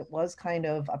 yes, it was kind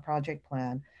of a project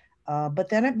plan, but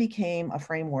then it became a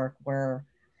framework where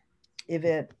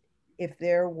if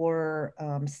there were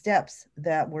steps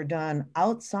that were done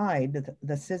outside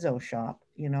the CISO shop,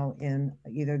 you know, in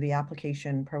either the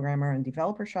application programmer and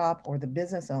developer shop or the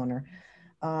business owner,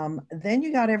 then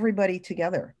you got everybody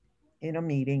together in a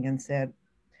meeting and said,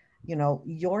 you know,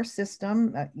 your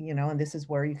system, you know, and this is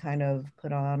where you kind of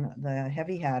put on the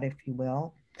heavy hat, if you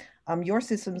will. Your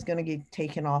system is going to get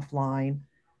taken offline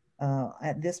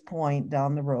at this point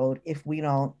down the road if we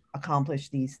don't accomplish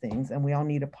these things, and we all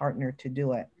need a partner to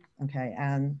do it. Okay.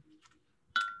 And,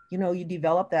 you know, you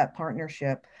develop that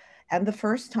partnership. And the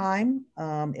first time,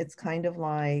 it's kind of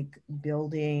like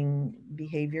building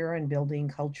behavior and building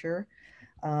culture.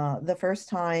 The first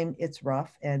time it's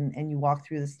rough, and you walk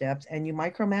through the steps and you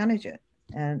micromanage it.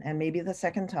 And maybe the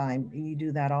second time you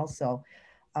do that also.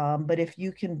 But if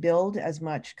you can build as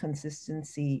much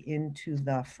consistency into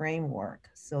the framework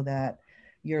so that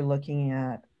you're looking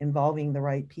at involving the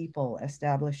right people,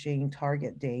 establishing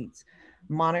target dates,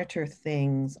 monitor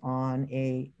things on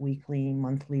a weekly,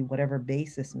 monthly, whatever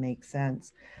basis makes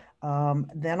sense,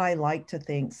 then I like to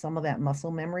think some of that muscle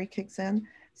memory kicks in,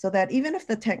 so that even if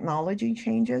the technology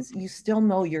changes, you still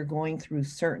know you're going through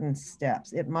certain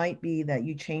steps. It might be that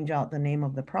you change out the name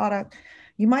of the product.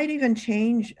 You might even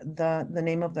change the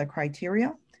name of the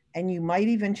criteria, and you might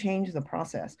even change the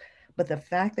process. But the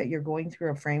fact that you're going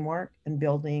through a framework and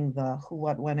building the who,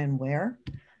 what, when, and where,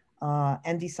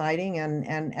 and deciding,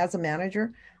 and as a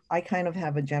manager, I kind of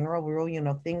have a general rule, you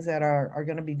know, things that are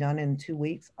going to be done in 2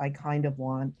 weeks, I kind of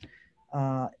want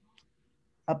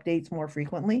updates more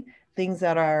frequently. Things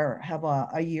that have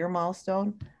a year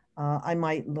milestone, I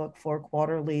might look for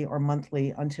quarterly or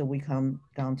monthly until we come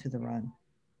down to the run.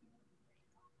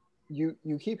 You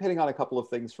keep hitting on a couple of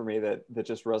things for me that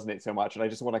just resonate so much, and I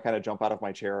just want to kind of jump out of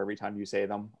my chair every time you say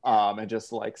them, and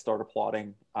just like start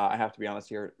applauding. I have to be honest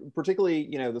here, particularly,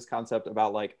 you know, this concept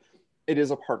about like, it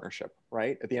is a partnership,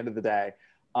 right? At the end of the day,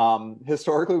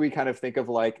 historically, we kind of think of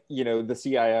like, you know, the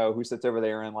CIO who sits over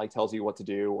there and like tells you what to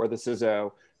do, or the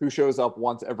CISO who shows up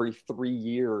once every 3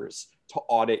 years to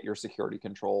audit your security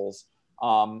controls.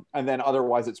 And then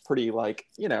otherwise it's pretty like,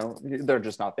 you know, they're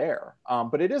just not there.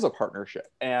 But it is a partnership.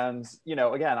 And, you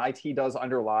know, again, IT does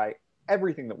underlie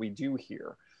everything that we do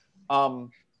here.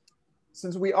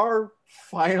 since we are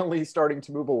finally starting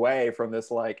to move away from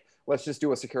this, like, let's just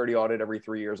do a security audit every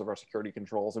 3 years of our security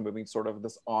controls and moving sort of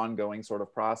this ongoing sort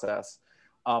of process,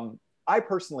 I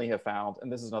personally have found,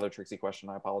 and this is another tricksy question,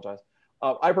 I apologize.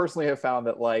 I personally have found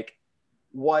that, like,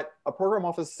 what a program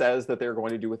office says that they're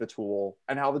going to do with a tool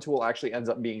and how the tool actually ends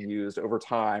up being used over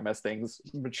time as things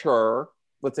mature,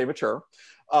 let's say mature,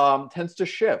 tends to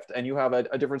shift, and you have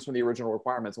a difference from the original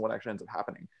requirements and what actually ends up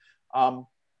happening.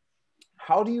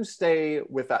 How do you stay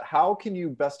with that? How can you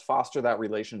best foster that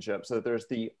relationship so that there's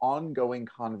the ongoing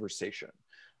conversation,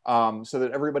 so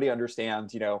that everybody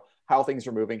understands, you know, how things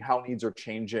are moving, how needs are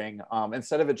changing,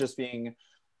 instead of it just being,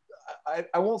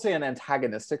 I won't say an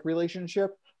antagonistic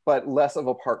relationship, but less of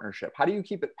a partnership? How do you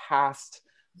keep it past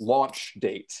launch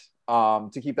date,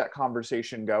 to keep that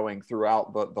conversation going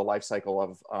throughout the life cycle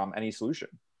of any solution?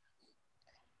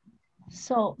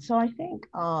 So I think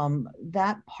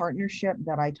that partnership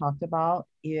that I talked about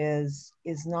is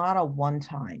not a one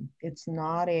time. It's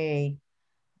not a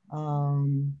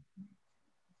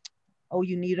oh,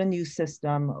 you need a new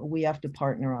system, we have to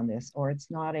partner on this, or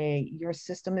it's not a, your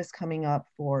system is coming up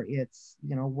for its,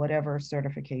 you know, whatever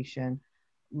certification,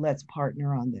 let's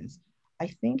partner on this. I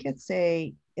think it's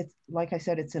like I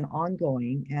said, it's an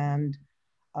ongoing, and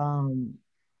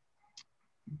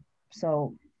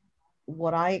so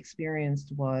what I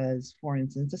experienced was, for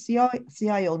instance, the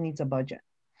CIO needs a budget.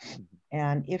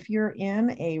 And if you're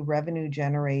in a revenue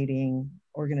generating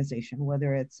organization,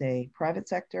 whether it's a private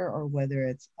sector or whether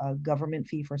it's a government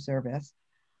fee for service,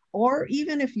 or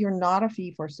even if you're not a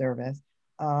fee for service,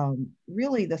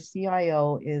 really the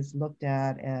CIO is looked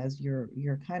at as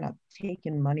you're kind of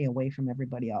taking money away from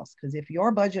everybody else. Because if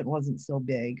your budget wasn't so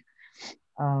big,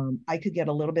 I could get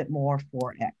a little bit more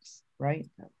for X, right?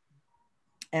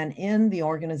 And in the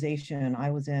organization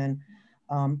I was in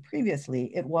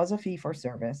previously, it was a fee for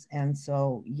service. And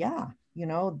so, yeah, you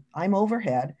know, I'm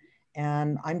overhead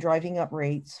and I'm driving up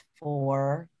rates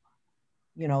for,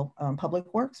 you know,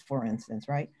 public works, for instance,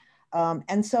 right?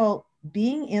 And so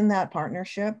being in that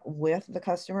partnership with the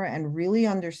customer and really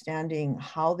understanding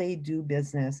how they do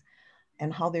business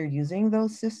and how they're using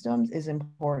those systems is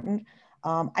important.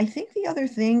 I think the other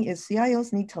thing is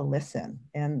CIOs need to listen.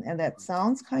 And that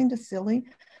sounds kind of silly,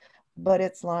 but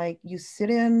it's like you sit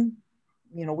in,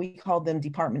 you know, we call them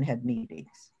department head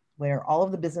meetings, where all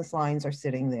of the business lines are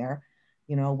sitting there,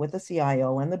 you know, with the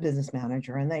CIO and the business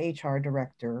manager and the HR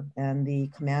director and the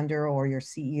commander or your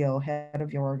CEO, head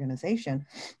of your organization.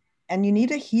 And you need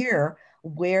to hear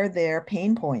where their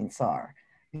pain points are,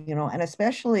 you know, and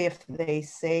especially if they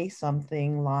say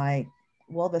something like,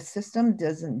 well, the system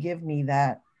doesn't give me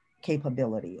that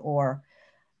capability, or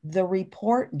the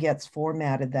report gets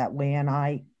formatted that way and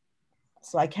I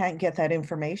can't get that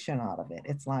information out of it.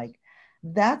 It's like,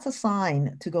 that's a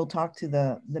sign to go talk to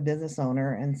the business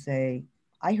owner and say,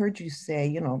 I heard you say,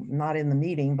 you know, not in the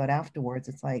meeting, but afterwards,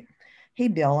 it's like, hey,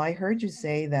 Bill, I heard you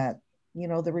say that, you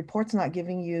know, the report's not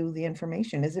giving you the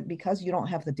information. Is it because you don't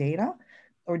have the data?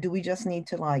 Or do we just need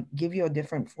to like give you a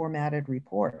different formatted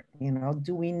report? You know,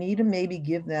 do we need to maybe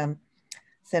give them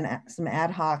some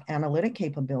ad hoc analytic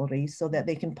capabilities so that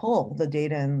they can pull the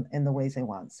data in the ways they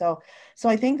want? So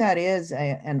I think that is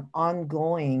an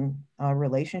ongoing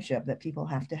relationship that people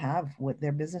have to have with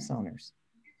their business owners.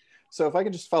 So if I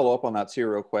could just follow up on that too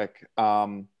real quick.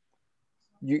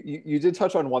 You did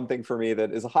touch on one thing for me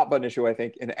that is a hot button issue, I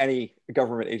think, in any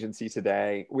government agency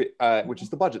today, which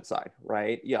is the budget side,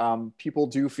 right? People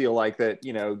do feel like that,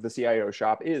 you know, the CIO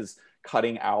shop is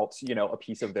cutting out, you know, a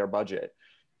piece of their budget.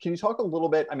 Can you talk a little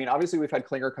bit? I mean, obviously we've had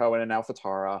Klinger Cohen and now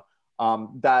Fatara,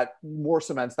 that more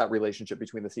cements that relationship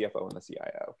between the CFO and the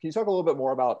CIO. Can you talk a little bit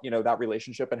more about, you know, that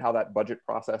relationship and how that budget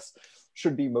process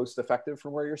should be most effective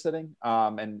from where you're sitting,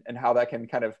 and how that can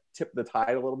kind of tip the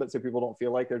tide a little bit so people don't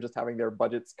feel like they're just having their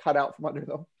budgets cut out from under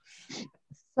them?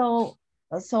 So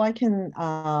I can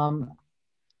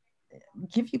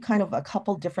give you kind of a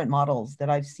couple different models that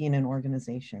I've seen in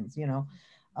organizations. You know,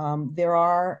 there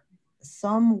are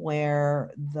some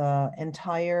where the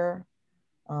entire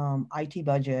IT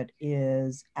budget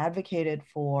is advocated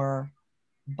for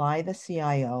by the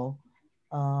CIO,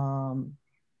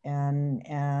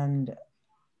 and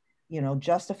you know,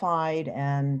 justified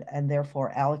and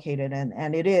therefore allocated,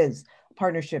 and it is a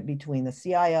partnership between the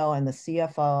CIO and the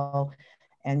CFO,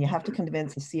 and you have to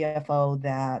convince the CFO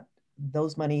that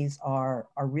those monies are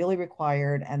really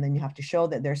required, and then you have to show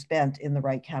that they're spent in the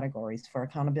right categories for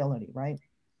accountability, right?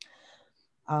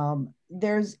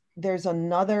 There's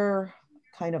another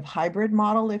kind of hybrid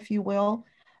model, if you will,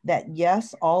 that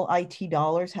yes, all IT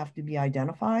dollars have to be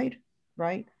identified,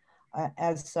 right,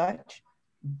 as such,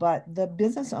 but the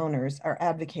business owners are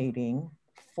advocating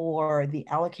for the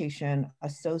allocation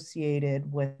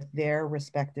associated with their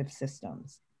respective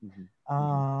systems.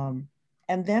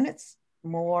 And then it's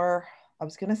more, I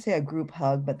was going to say a group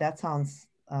hug, but that sounds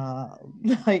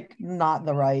like not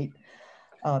the right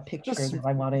picture that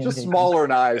I want to just envision. smaller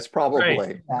knives, probably.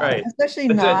 Right, right. Especially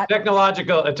It's not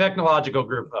a technological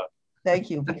group hug. Thank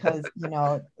you, because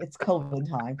it's COVID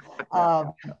time.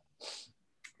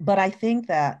 But I think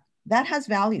that has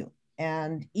value.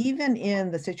 And even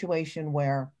in the situation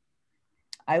where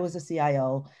I was a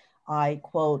CIO, I,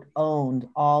 quote, owned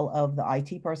all of the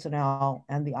IT personnel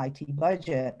and the IT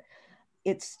budget,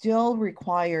 it still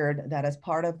required that as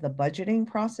part of the budgeting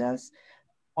process,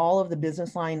 all of the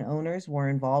business line owners were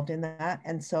involved in that.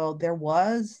 And so there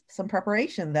was some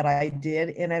preparation that I did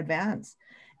in advance.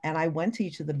 And I went to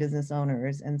each of the business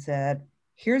owners and said,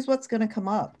 here's what's going to come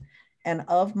up. And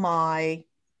of my,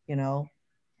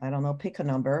 I don't know, pick a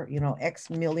number, X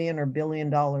million or $1 billion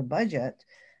budget,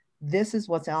 this is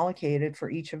what's allocated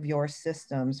for each of your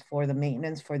systems for the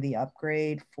maintenance, for the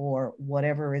upgrade, for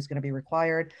whatever is going to be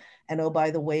required. And oh,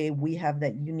 by the way, we have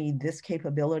that you need this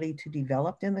capability to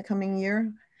develop in the coming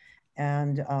year.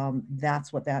 And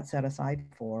that's what that's set aside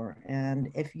for.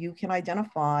 And if you can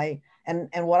identify, and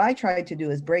what I tried to do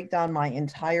is break down my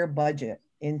entire budget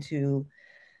into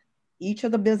each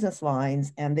of the business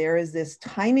lines. And there is this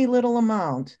tiny little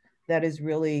amount that is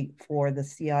really for the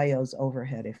CIO's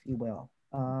overhead, if you will.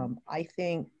 I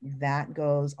think that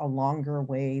goes a longer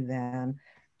way than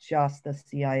just the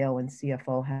CIO and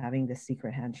CFO having the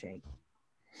secret handshake.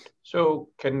 So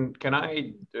can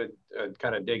I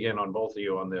kind of dig in on both of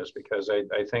you on this, because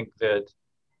I think that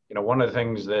one of the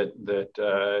things that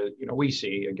we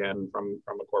see, again, from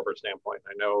a corporate standpoint,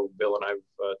 I know Bill and I've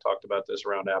talked about this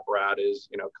around Apprat, is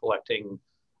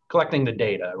collecting the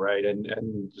data, right?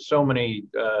 And so many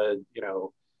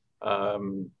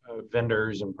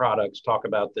vendors and products talk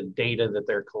about the data that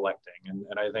they're collecting,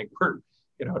 and I think we're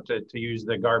to use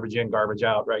the garbage in, garbage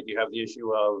out, right? You have the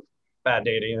issue of bad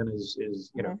data in is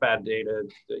bad data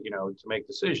to make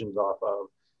decisions off of.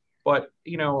 But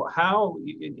how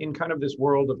in kind of this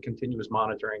world of continuous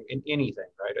monitoring in anything,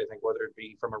 right? I think whether it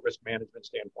be from a risk management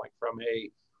standpoint, from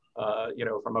a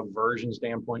version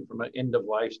standpoint, from an end of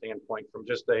life standpoint, from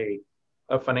just a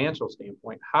financial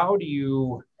standpoint, how do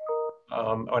you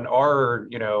on our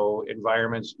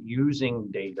environments using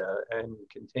data and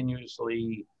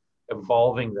continuously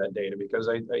evolving that data? Because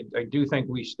I do think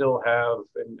we still have,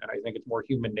 and I think it's more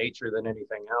human nature than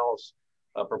anything else,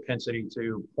 a propensity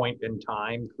to point in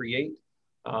time create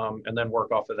and then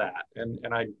work off of that. And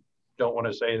I don't want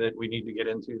to say that we need to get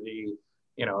into the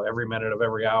every minute of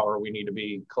every hour we need to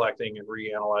be collecting and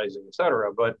reanalyzing, et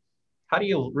cetera. But how do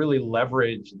you really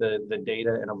leverage the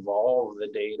data and evolve the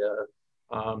data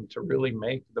to really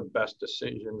make the best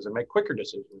decisions and make quicker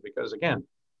decisions? Because again,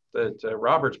 to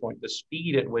Robert's point, the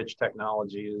speed at which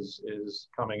technology is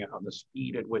coming out, the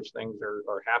speed at which things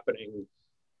are happening,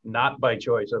 not by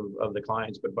choice of the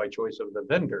clients, but by choice of the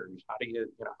vendors. How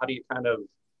do you kind of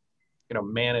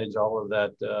manage all of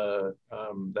that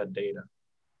that data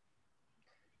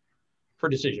for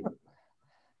decision?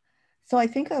 So I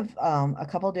think of a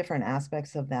couple different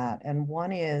aspects of that. And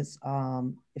one is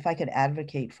if I could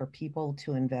advocate for people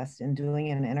to invest in doing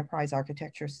an enterprise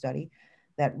architecture study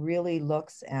that really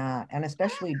looks at, and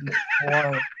especially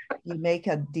before you make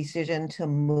a decision to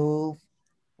move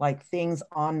like things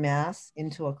en masse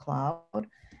into a cloud,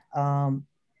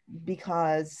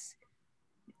 because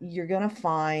you're going to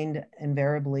find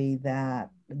invariably that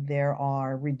there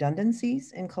are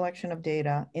redundancies in collection of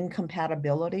data,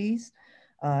 incompatibilities.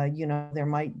 There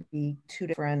might be 2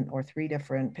 different or 3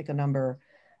 different, pick a number,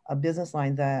 business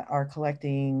lines that are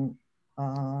collecting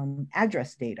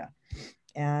address data.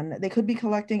 And they could be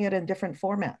collecting it in different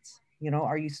formats.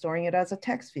 Are you storing it as a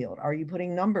text field? Are you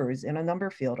putting numbers in a number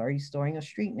field? Are you storing a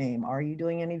street name? Are you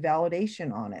doing any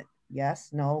validation on it? Yes,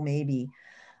 no, maybe.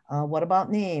 What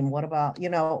about name? What about,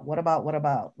 what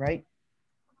about, right?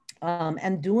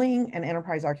 And doing an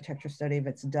enterprise architecture study, if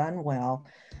it's done well,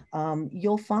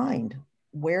 you'll find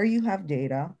where you have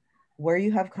data, where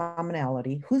you have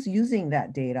commonality, who's using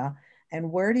that data,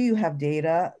 and where do you have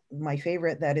data, my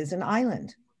favorite, that is an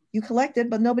island. You collect it,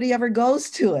 but nobody ever goes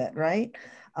to it, right?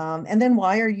 And then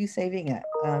why are you saving it?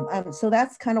 So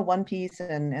that's kind of one piece,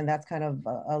 and that's kind of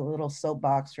a little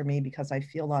soapbox for me, because I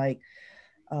feel like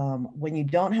when you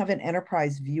don't have an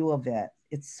enterprise view of it,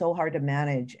 it's so hard to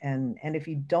manage. And if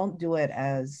you don't do it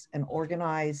as an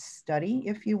organized study,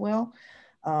 if you will,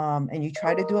 and you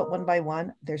try to do it one by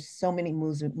one, there's so many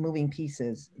moving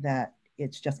pieces that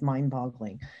it's just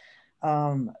mind-boggling.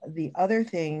 The other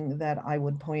thing that I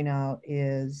would point out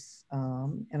is,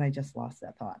 and I just lost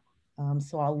that thought.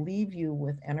 So I'll leave you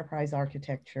with enterprise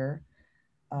architecture,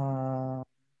 and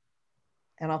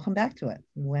I'll come back to it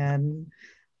when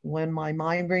my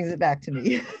mind brings it back to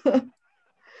me.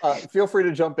 Feel free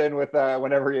to jump in with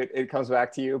whenever it comes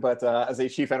back to you. But as a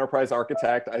chief enterprise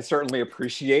architect, I certainly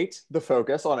appreciate the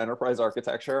focus on enterprise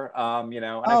architecture. And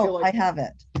I feel like I have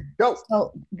it. Go.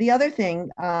 So the other thing,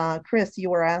 Chris, you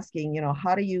were asking,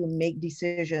 how do you make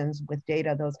decisions with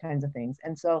data, those kinds of things.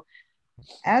 And so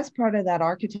as part of that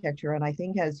architecture, and I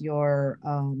think as you're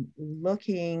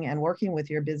looking and working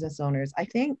with your business owners, I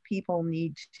think people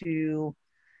need to,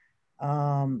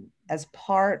 as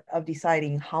part of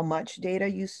deciding how much data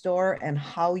you store and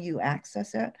how you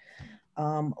access it,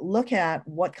 look at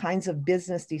what kinds of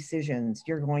business decisions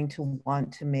you're going to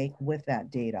want to make with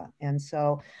that data. And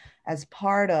so as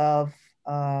part of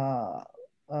a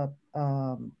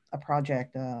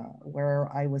project where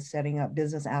I was setting up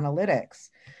business analytics,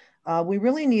 we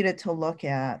really needed to look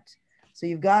at, so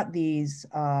you've got these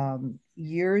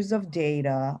years of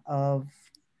data of,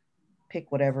 pick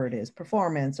whatever it is,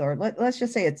 performance, or let's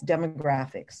just say it's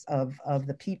demographics of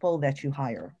the people that you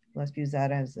hire. Let's use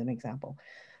that as an example.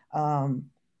 And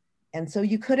so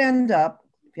you could end up,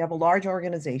 if you have a large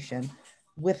organization,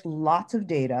 with lots of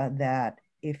data that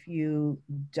if you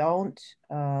don't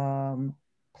plan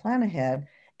ahead,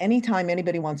 anytime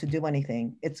anybody wants to do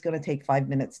anything, it's going to take 5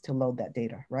 minutes to load that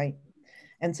data, right?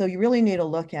 And so you really need to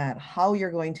look at how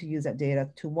you're going to use that data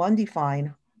to, one,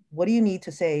 define what do you need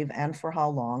to save and for how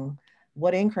long,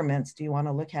 what increments do you want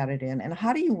to look at it in, and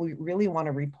how do you really want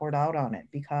to report out on it?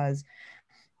 Because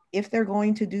if they're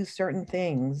going to do certain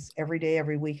things every day,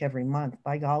 every week, every month,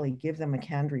 by golly, give them a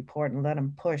canned report and let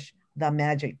them push the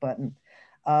magic button.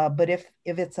 But if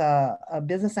it's a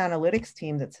business analytics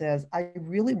team that says, I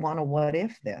really want to what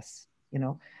if this,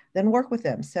 then work with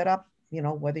them, set up,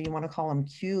 whether you want to call them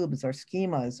cubes or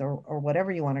schemas or whatever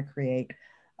you want to create,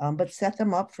 but set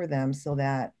them up for them so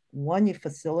that, one, you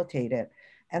facilitate it.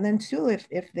 And then two,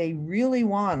 if they really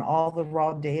want all the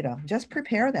raw data, just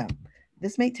prepare them.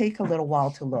 This may take a little while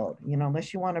to load,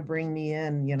 unless you want to bring me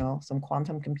in, some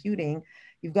quantum computing.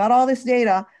 You've got all this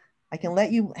data. I can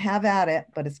let you have at it,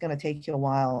 but it's going to take you a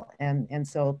while. And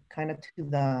so kind of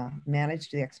to manage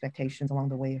the expectations along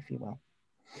the way, if you will.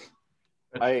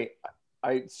 I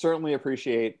certainly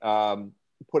appreciate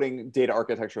putting data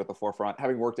architecture at the forefront,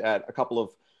 having worked at a couple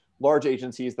of large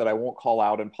agencies that I won't call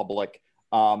out in public.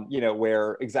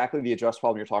 Where exactly the address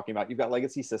problem you're talking about, you've got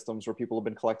legacy systems where people have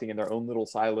been collecting in their own little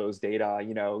silos data.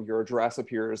 Your address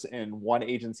appears in one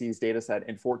agency's data set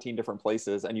in 14 different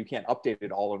places, and you can't update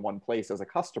it all in one place as a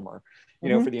customer,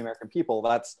 for the American people.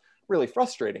 That's really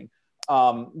frustrating.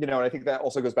 And I think that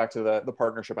also goes back to the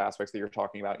partnership aspects that you're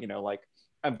talking about, like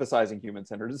emphasizing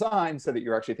human-centered design so that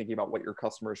you're actually thinking about what your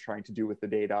customer is trying to do with the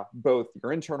data, both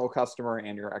your internal customer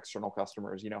and your external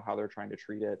customers, how they're trying to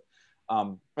treat it.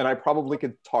 And I probably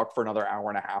could talk for another hour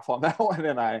and a half on that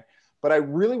one. But I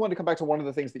really want to come back to one of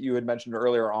the things that you had mentioned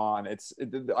earlier on.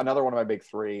 Another one of my big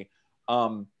three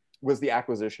was the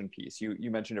acquisition piece.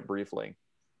 You mentioned it briefly.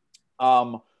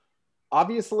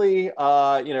 Obviously,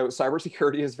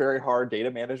 cybersecurity is very hard.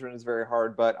 Data management is very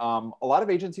hard. But a lot of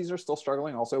agencies are still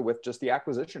struggling also with just the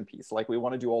acquisition piece. Like, we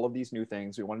want to do all of these new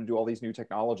things. We want to do all these new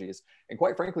technologies. And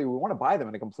quite frankly, we want to buy them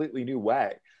in a completely new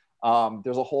way.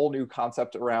 There's a whole new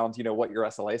concept around, what your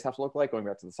SLAs have to look like, going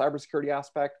back to the cybersecurity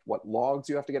aspect, what logs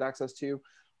you have to get access to.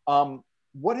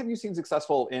 What have you seen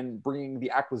successful in bringing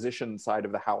the acquisition side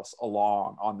of the house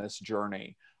along on this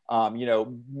journey?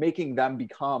 Making them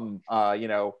become,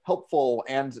 helpful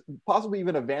and possibly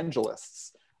even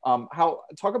evangelists.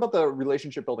 Talk about the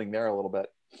relationship building there a little bit.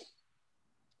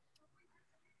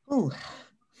 Ooh.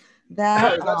 Is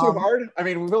that too hard? I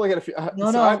mean, we've only got a few.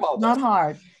 No, not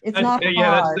hard. It's not hard.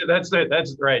 Yeah, that's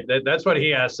right. That's what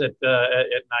he asked at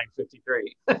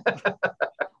 9:53.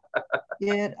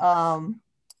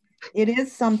 It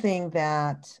is something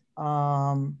that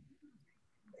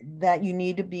that you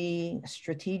need to be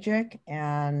strategic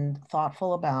and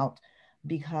thoughtful about,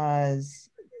 because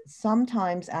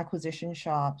sometimes acquisition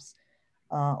shops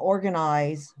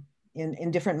organize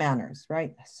in different manners,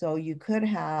 right? So you could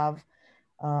have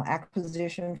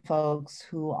acquisition folks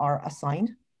who are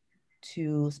assigned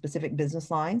to specific business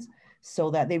lines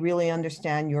so that they really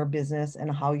understand your business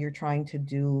and how you're trying to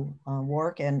do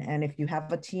work. And if you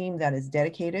have a team that is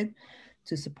dedicated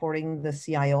to supporting the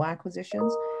CIO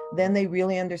acquisitions, then they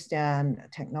really understand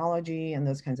technology and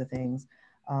those kinds of things,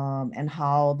 and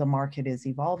how the market is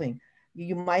evolving.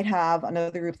 You might have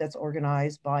another group that's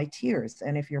organized by tiers.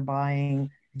 And if you're buying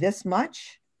this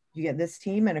much, you get this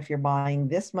team, and if you're buying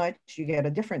this much, you get a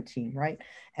different team, right?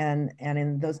 And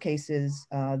in those cases,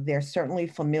 they're certainly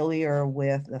familiar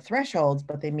with the thresholds,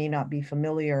 but they may not be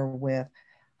familiar with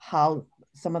how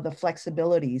some of the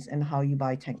flexibilities and how you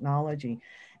buy technology.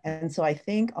 And so I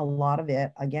think a lot of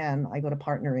it, again, I go to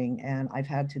partnering, and I've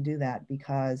had to do that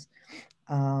because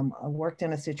I worked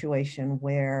in a situation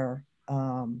where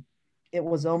it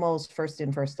was almost first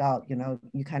in, first out. You know,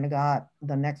 you kind of got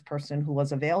the next person who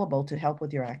was available to help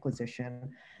with your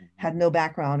acquisition, had no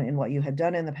background in what you had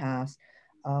done in the past.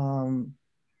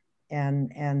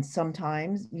 And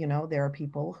sometimes, you know, there are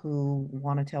people who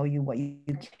want to tell you what you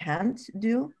can't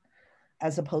do,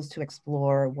 as opposed to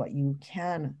explore what you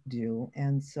can do.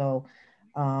 And so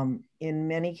in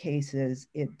many cases,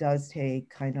 it does take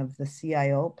kind of the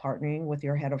CIO partnering with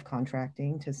your head of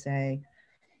contracting to say,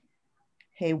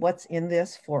 hey, what's in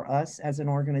this for us as an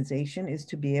organization is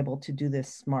to be able to do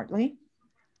this smartly.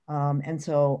 And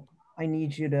so I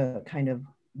need you to kind of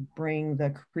bring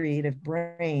the creative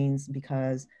brains,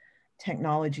 because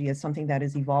technology is something that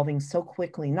is evolving so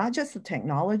quickly, not just the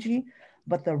technology,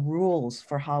 but the rules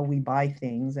for how we buy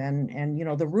things, and you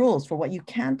know, the rules for what you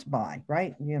can't buy,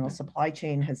 right? You know, supply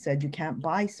chain has said you can't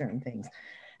buy certain things.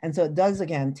 And so it does,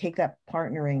 again, take that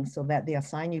partnering so that they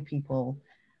assign you people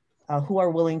who are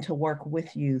willing to work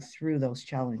with you through those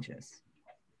challenges.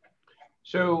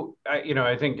 So, you know,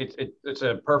 I think it's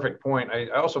a perfect point. I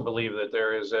also believe that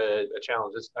there is a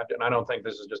challenge, and I don't think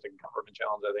this is just a government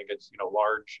challenge. I think it's, you know,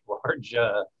 large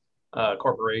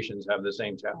corporations have the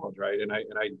same challenge, right? And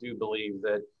I do believe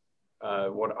that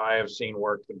what I have seen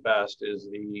work the best is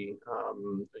the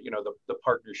you know, the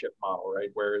partnership model, right,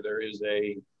 where there is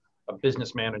a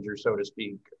business manager, so to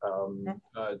speak,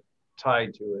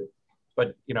 tied to it.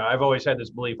 But you know, I've always had this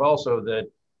belief also that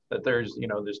there's, you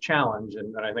know, this challenge,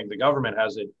 and I think the government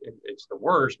has it's the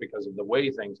worst because of the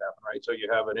way things happen, right? So you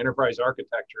have an enterprise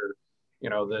architecture, you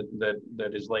know,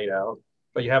 that is laid out,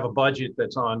 but you have a budget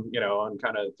that's on, you know, on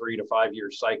kind of 3 to 5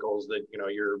 year cycles that, you know,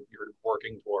 you're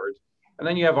working towards. And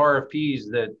then you have RFPs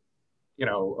that, you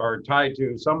know, are tied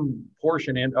to some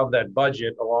portion of that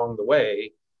budget along the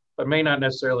way, but may not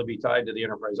necessarily be tied to the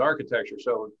enterprise architecture.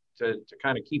 So to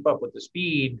kind of keep up with the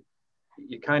speed,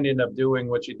 you kind of end up doing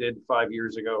what you did 5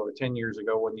 years ago or 10 years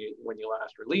ago when you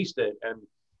last released it. And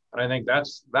I think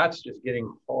that's just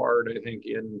getting hard, I think,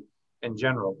 in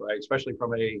general, right? Especially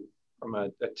from a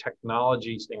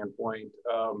technology standpoint.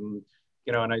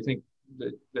 You know, and I think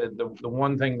the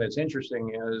one thing that's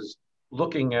interesting is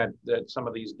looking at some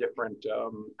of these different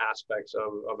aspects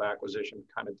of acquisition,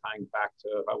 kind of tying back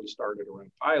to how we started around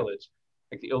pilots,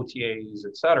 like the OTAs,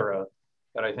 et cetera,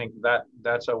 that I think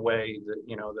that's a way that,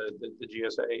 you know, the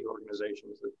GSA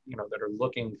organizations that, you know, that are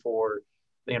looking for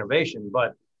the innovation,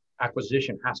 but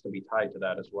acquisition has to be tied to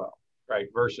that as well, right?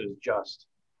 Versus just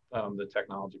the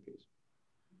technology piece.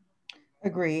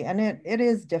 Agree. And it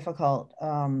is difficult.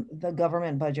 The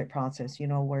government budget process, you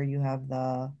know, where you have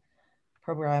the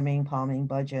programming, palming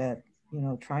budget, you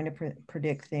know, trying to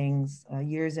predict things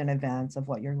years in advance of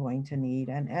what you're going to need.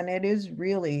 And it is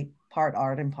really part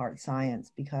art and part science,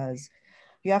 because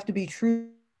you have to be true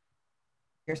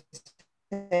to your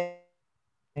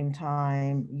same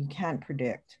time. You can't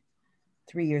predict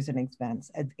 3 years in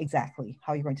advance exactly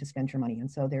how you're going to spend your money.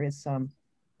 And so there is some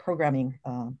programming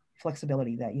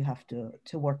flexibility that you have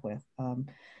to work with.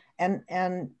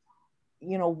 And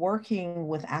you know, working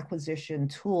with acquisition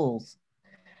tools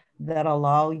that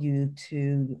allow you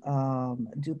to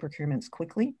do procurements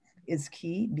quickly is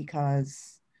key,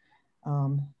 because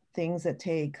things that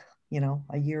take, you know,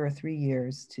 a year or 3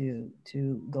 years to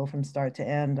go from start to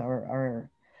end are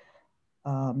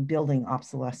building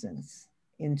obsolescence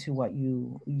into what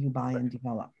you buy and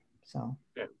develop. So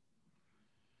yeah.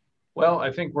 Well,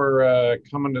 I think we're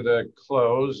coming to the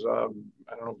close.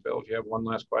 I don't know, Bill, if you have one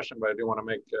last question, but I do want to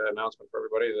make an announcement for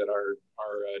everybody that our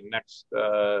next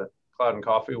Cloud and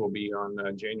Coffee will be on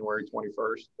January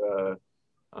 21st.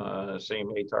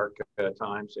 Same ATARC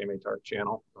time, same ATARC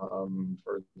channel,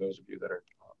 for those of you that are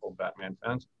old Batman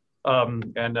fans.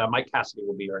 And Mike Cassidy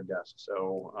will be our guest.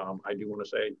 So I do want to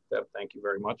say, Deb, thank you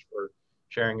very much for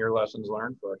sharing your lessons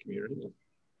learned for our community.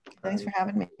 Thanks for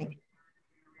having me.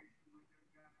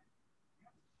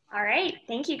 All right,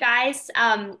 thank you guys.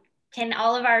 Can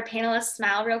all of our panelists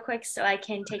smile real quick so I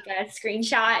can take a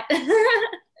screenshot?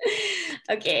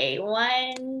 Okay,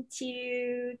 1,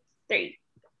 2, 3.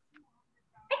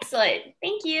 Excellent,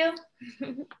 thank you.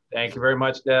 Thank you very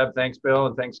much, Deb. Thanks, Bill,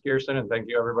 and thanks, Kirsten, and thank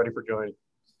you everybody for joining.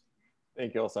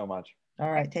 Thank you all so much.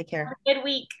 All right, take care. Have a good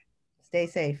week. Stay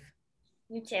safe.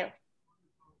 You too.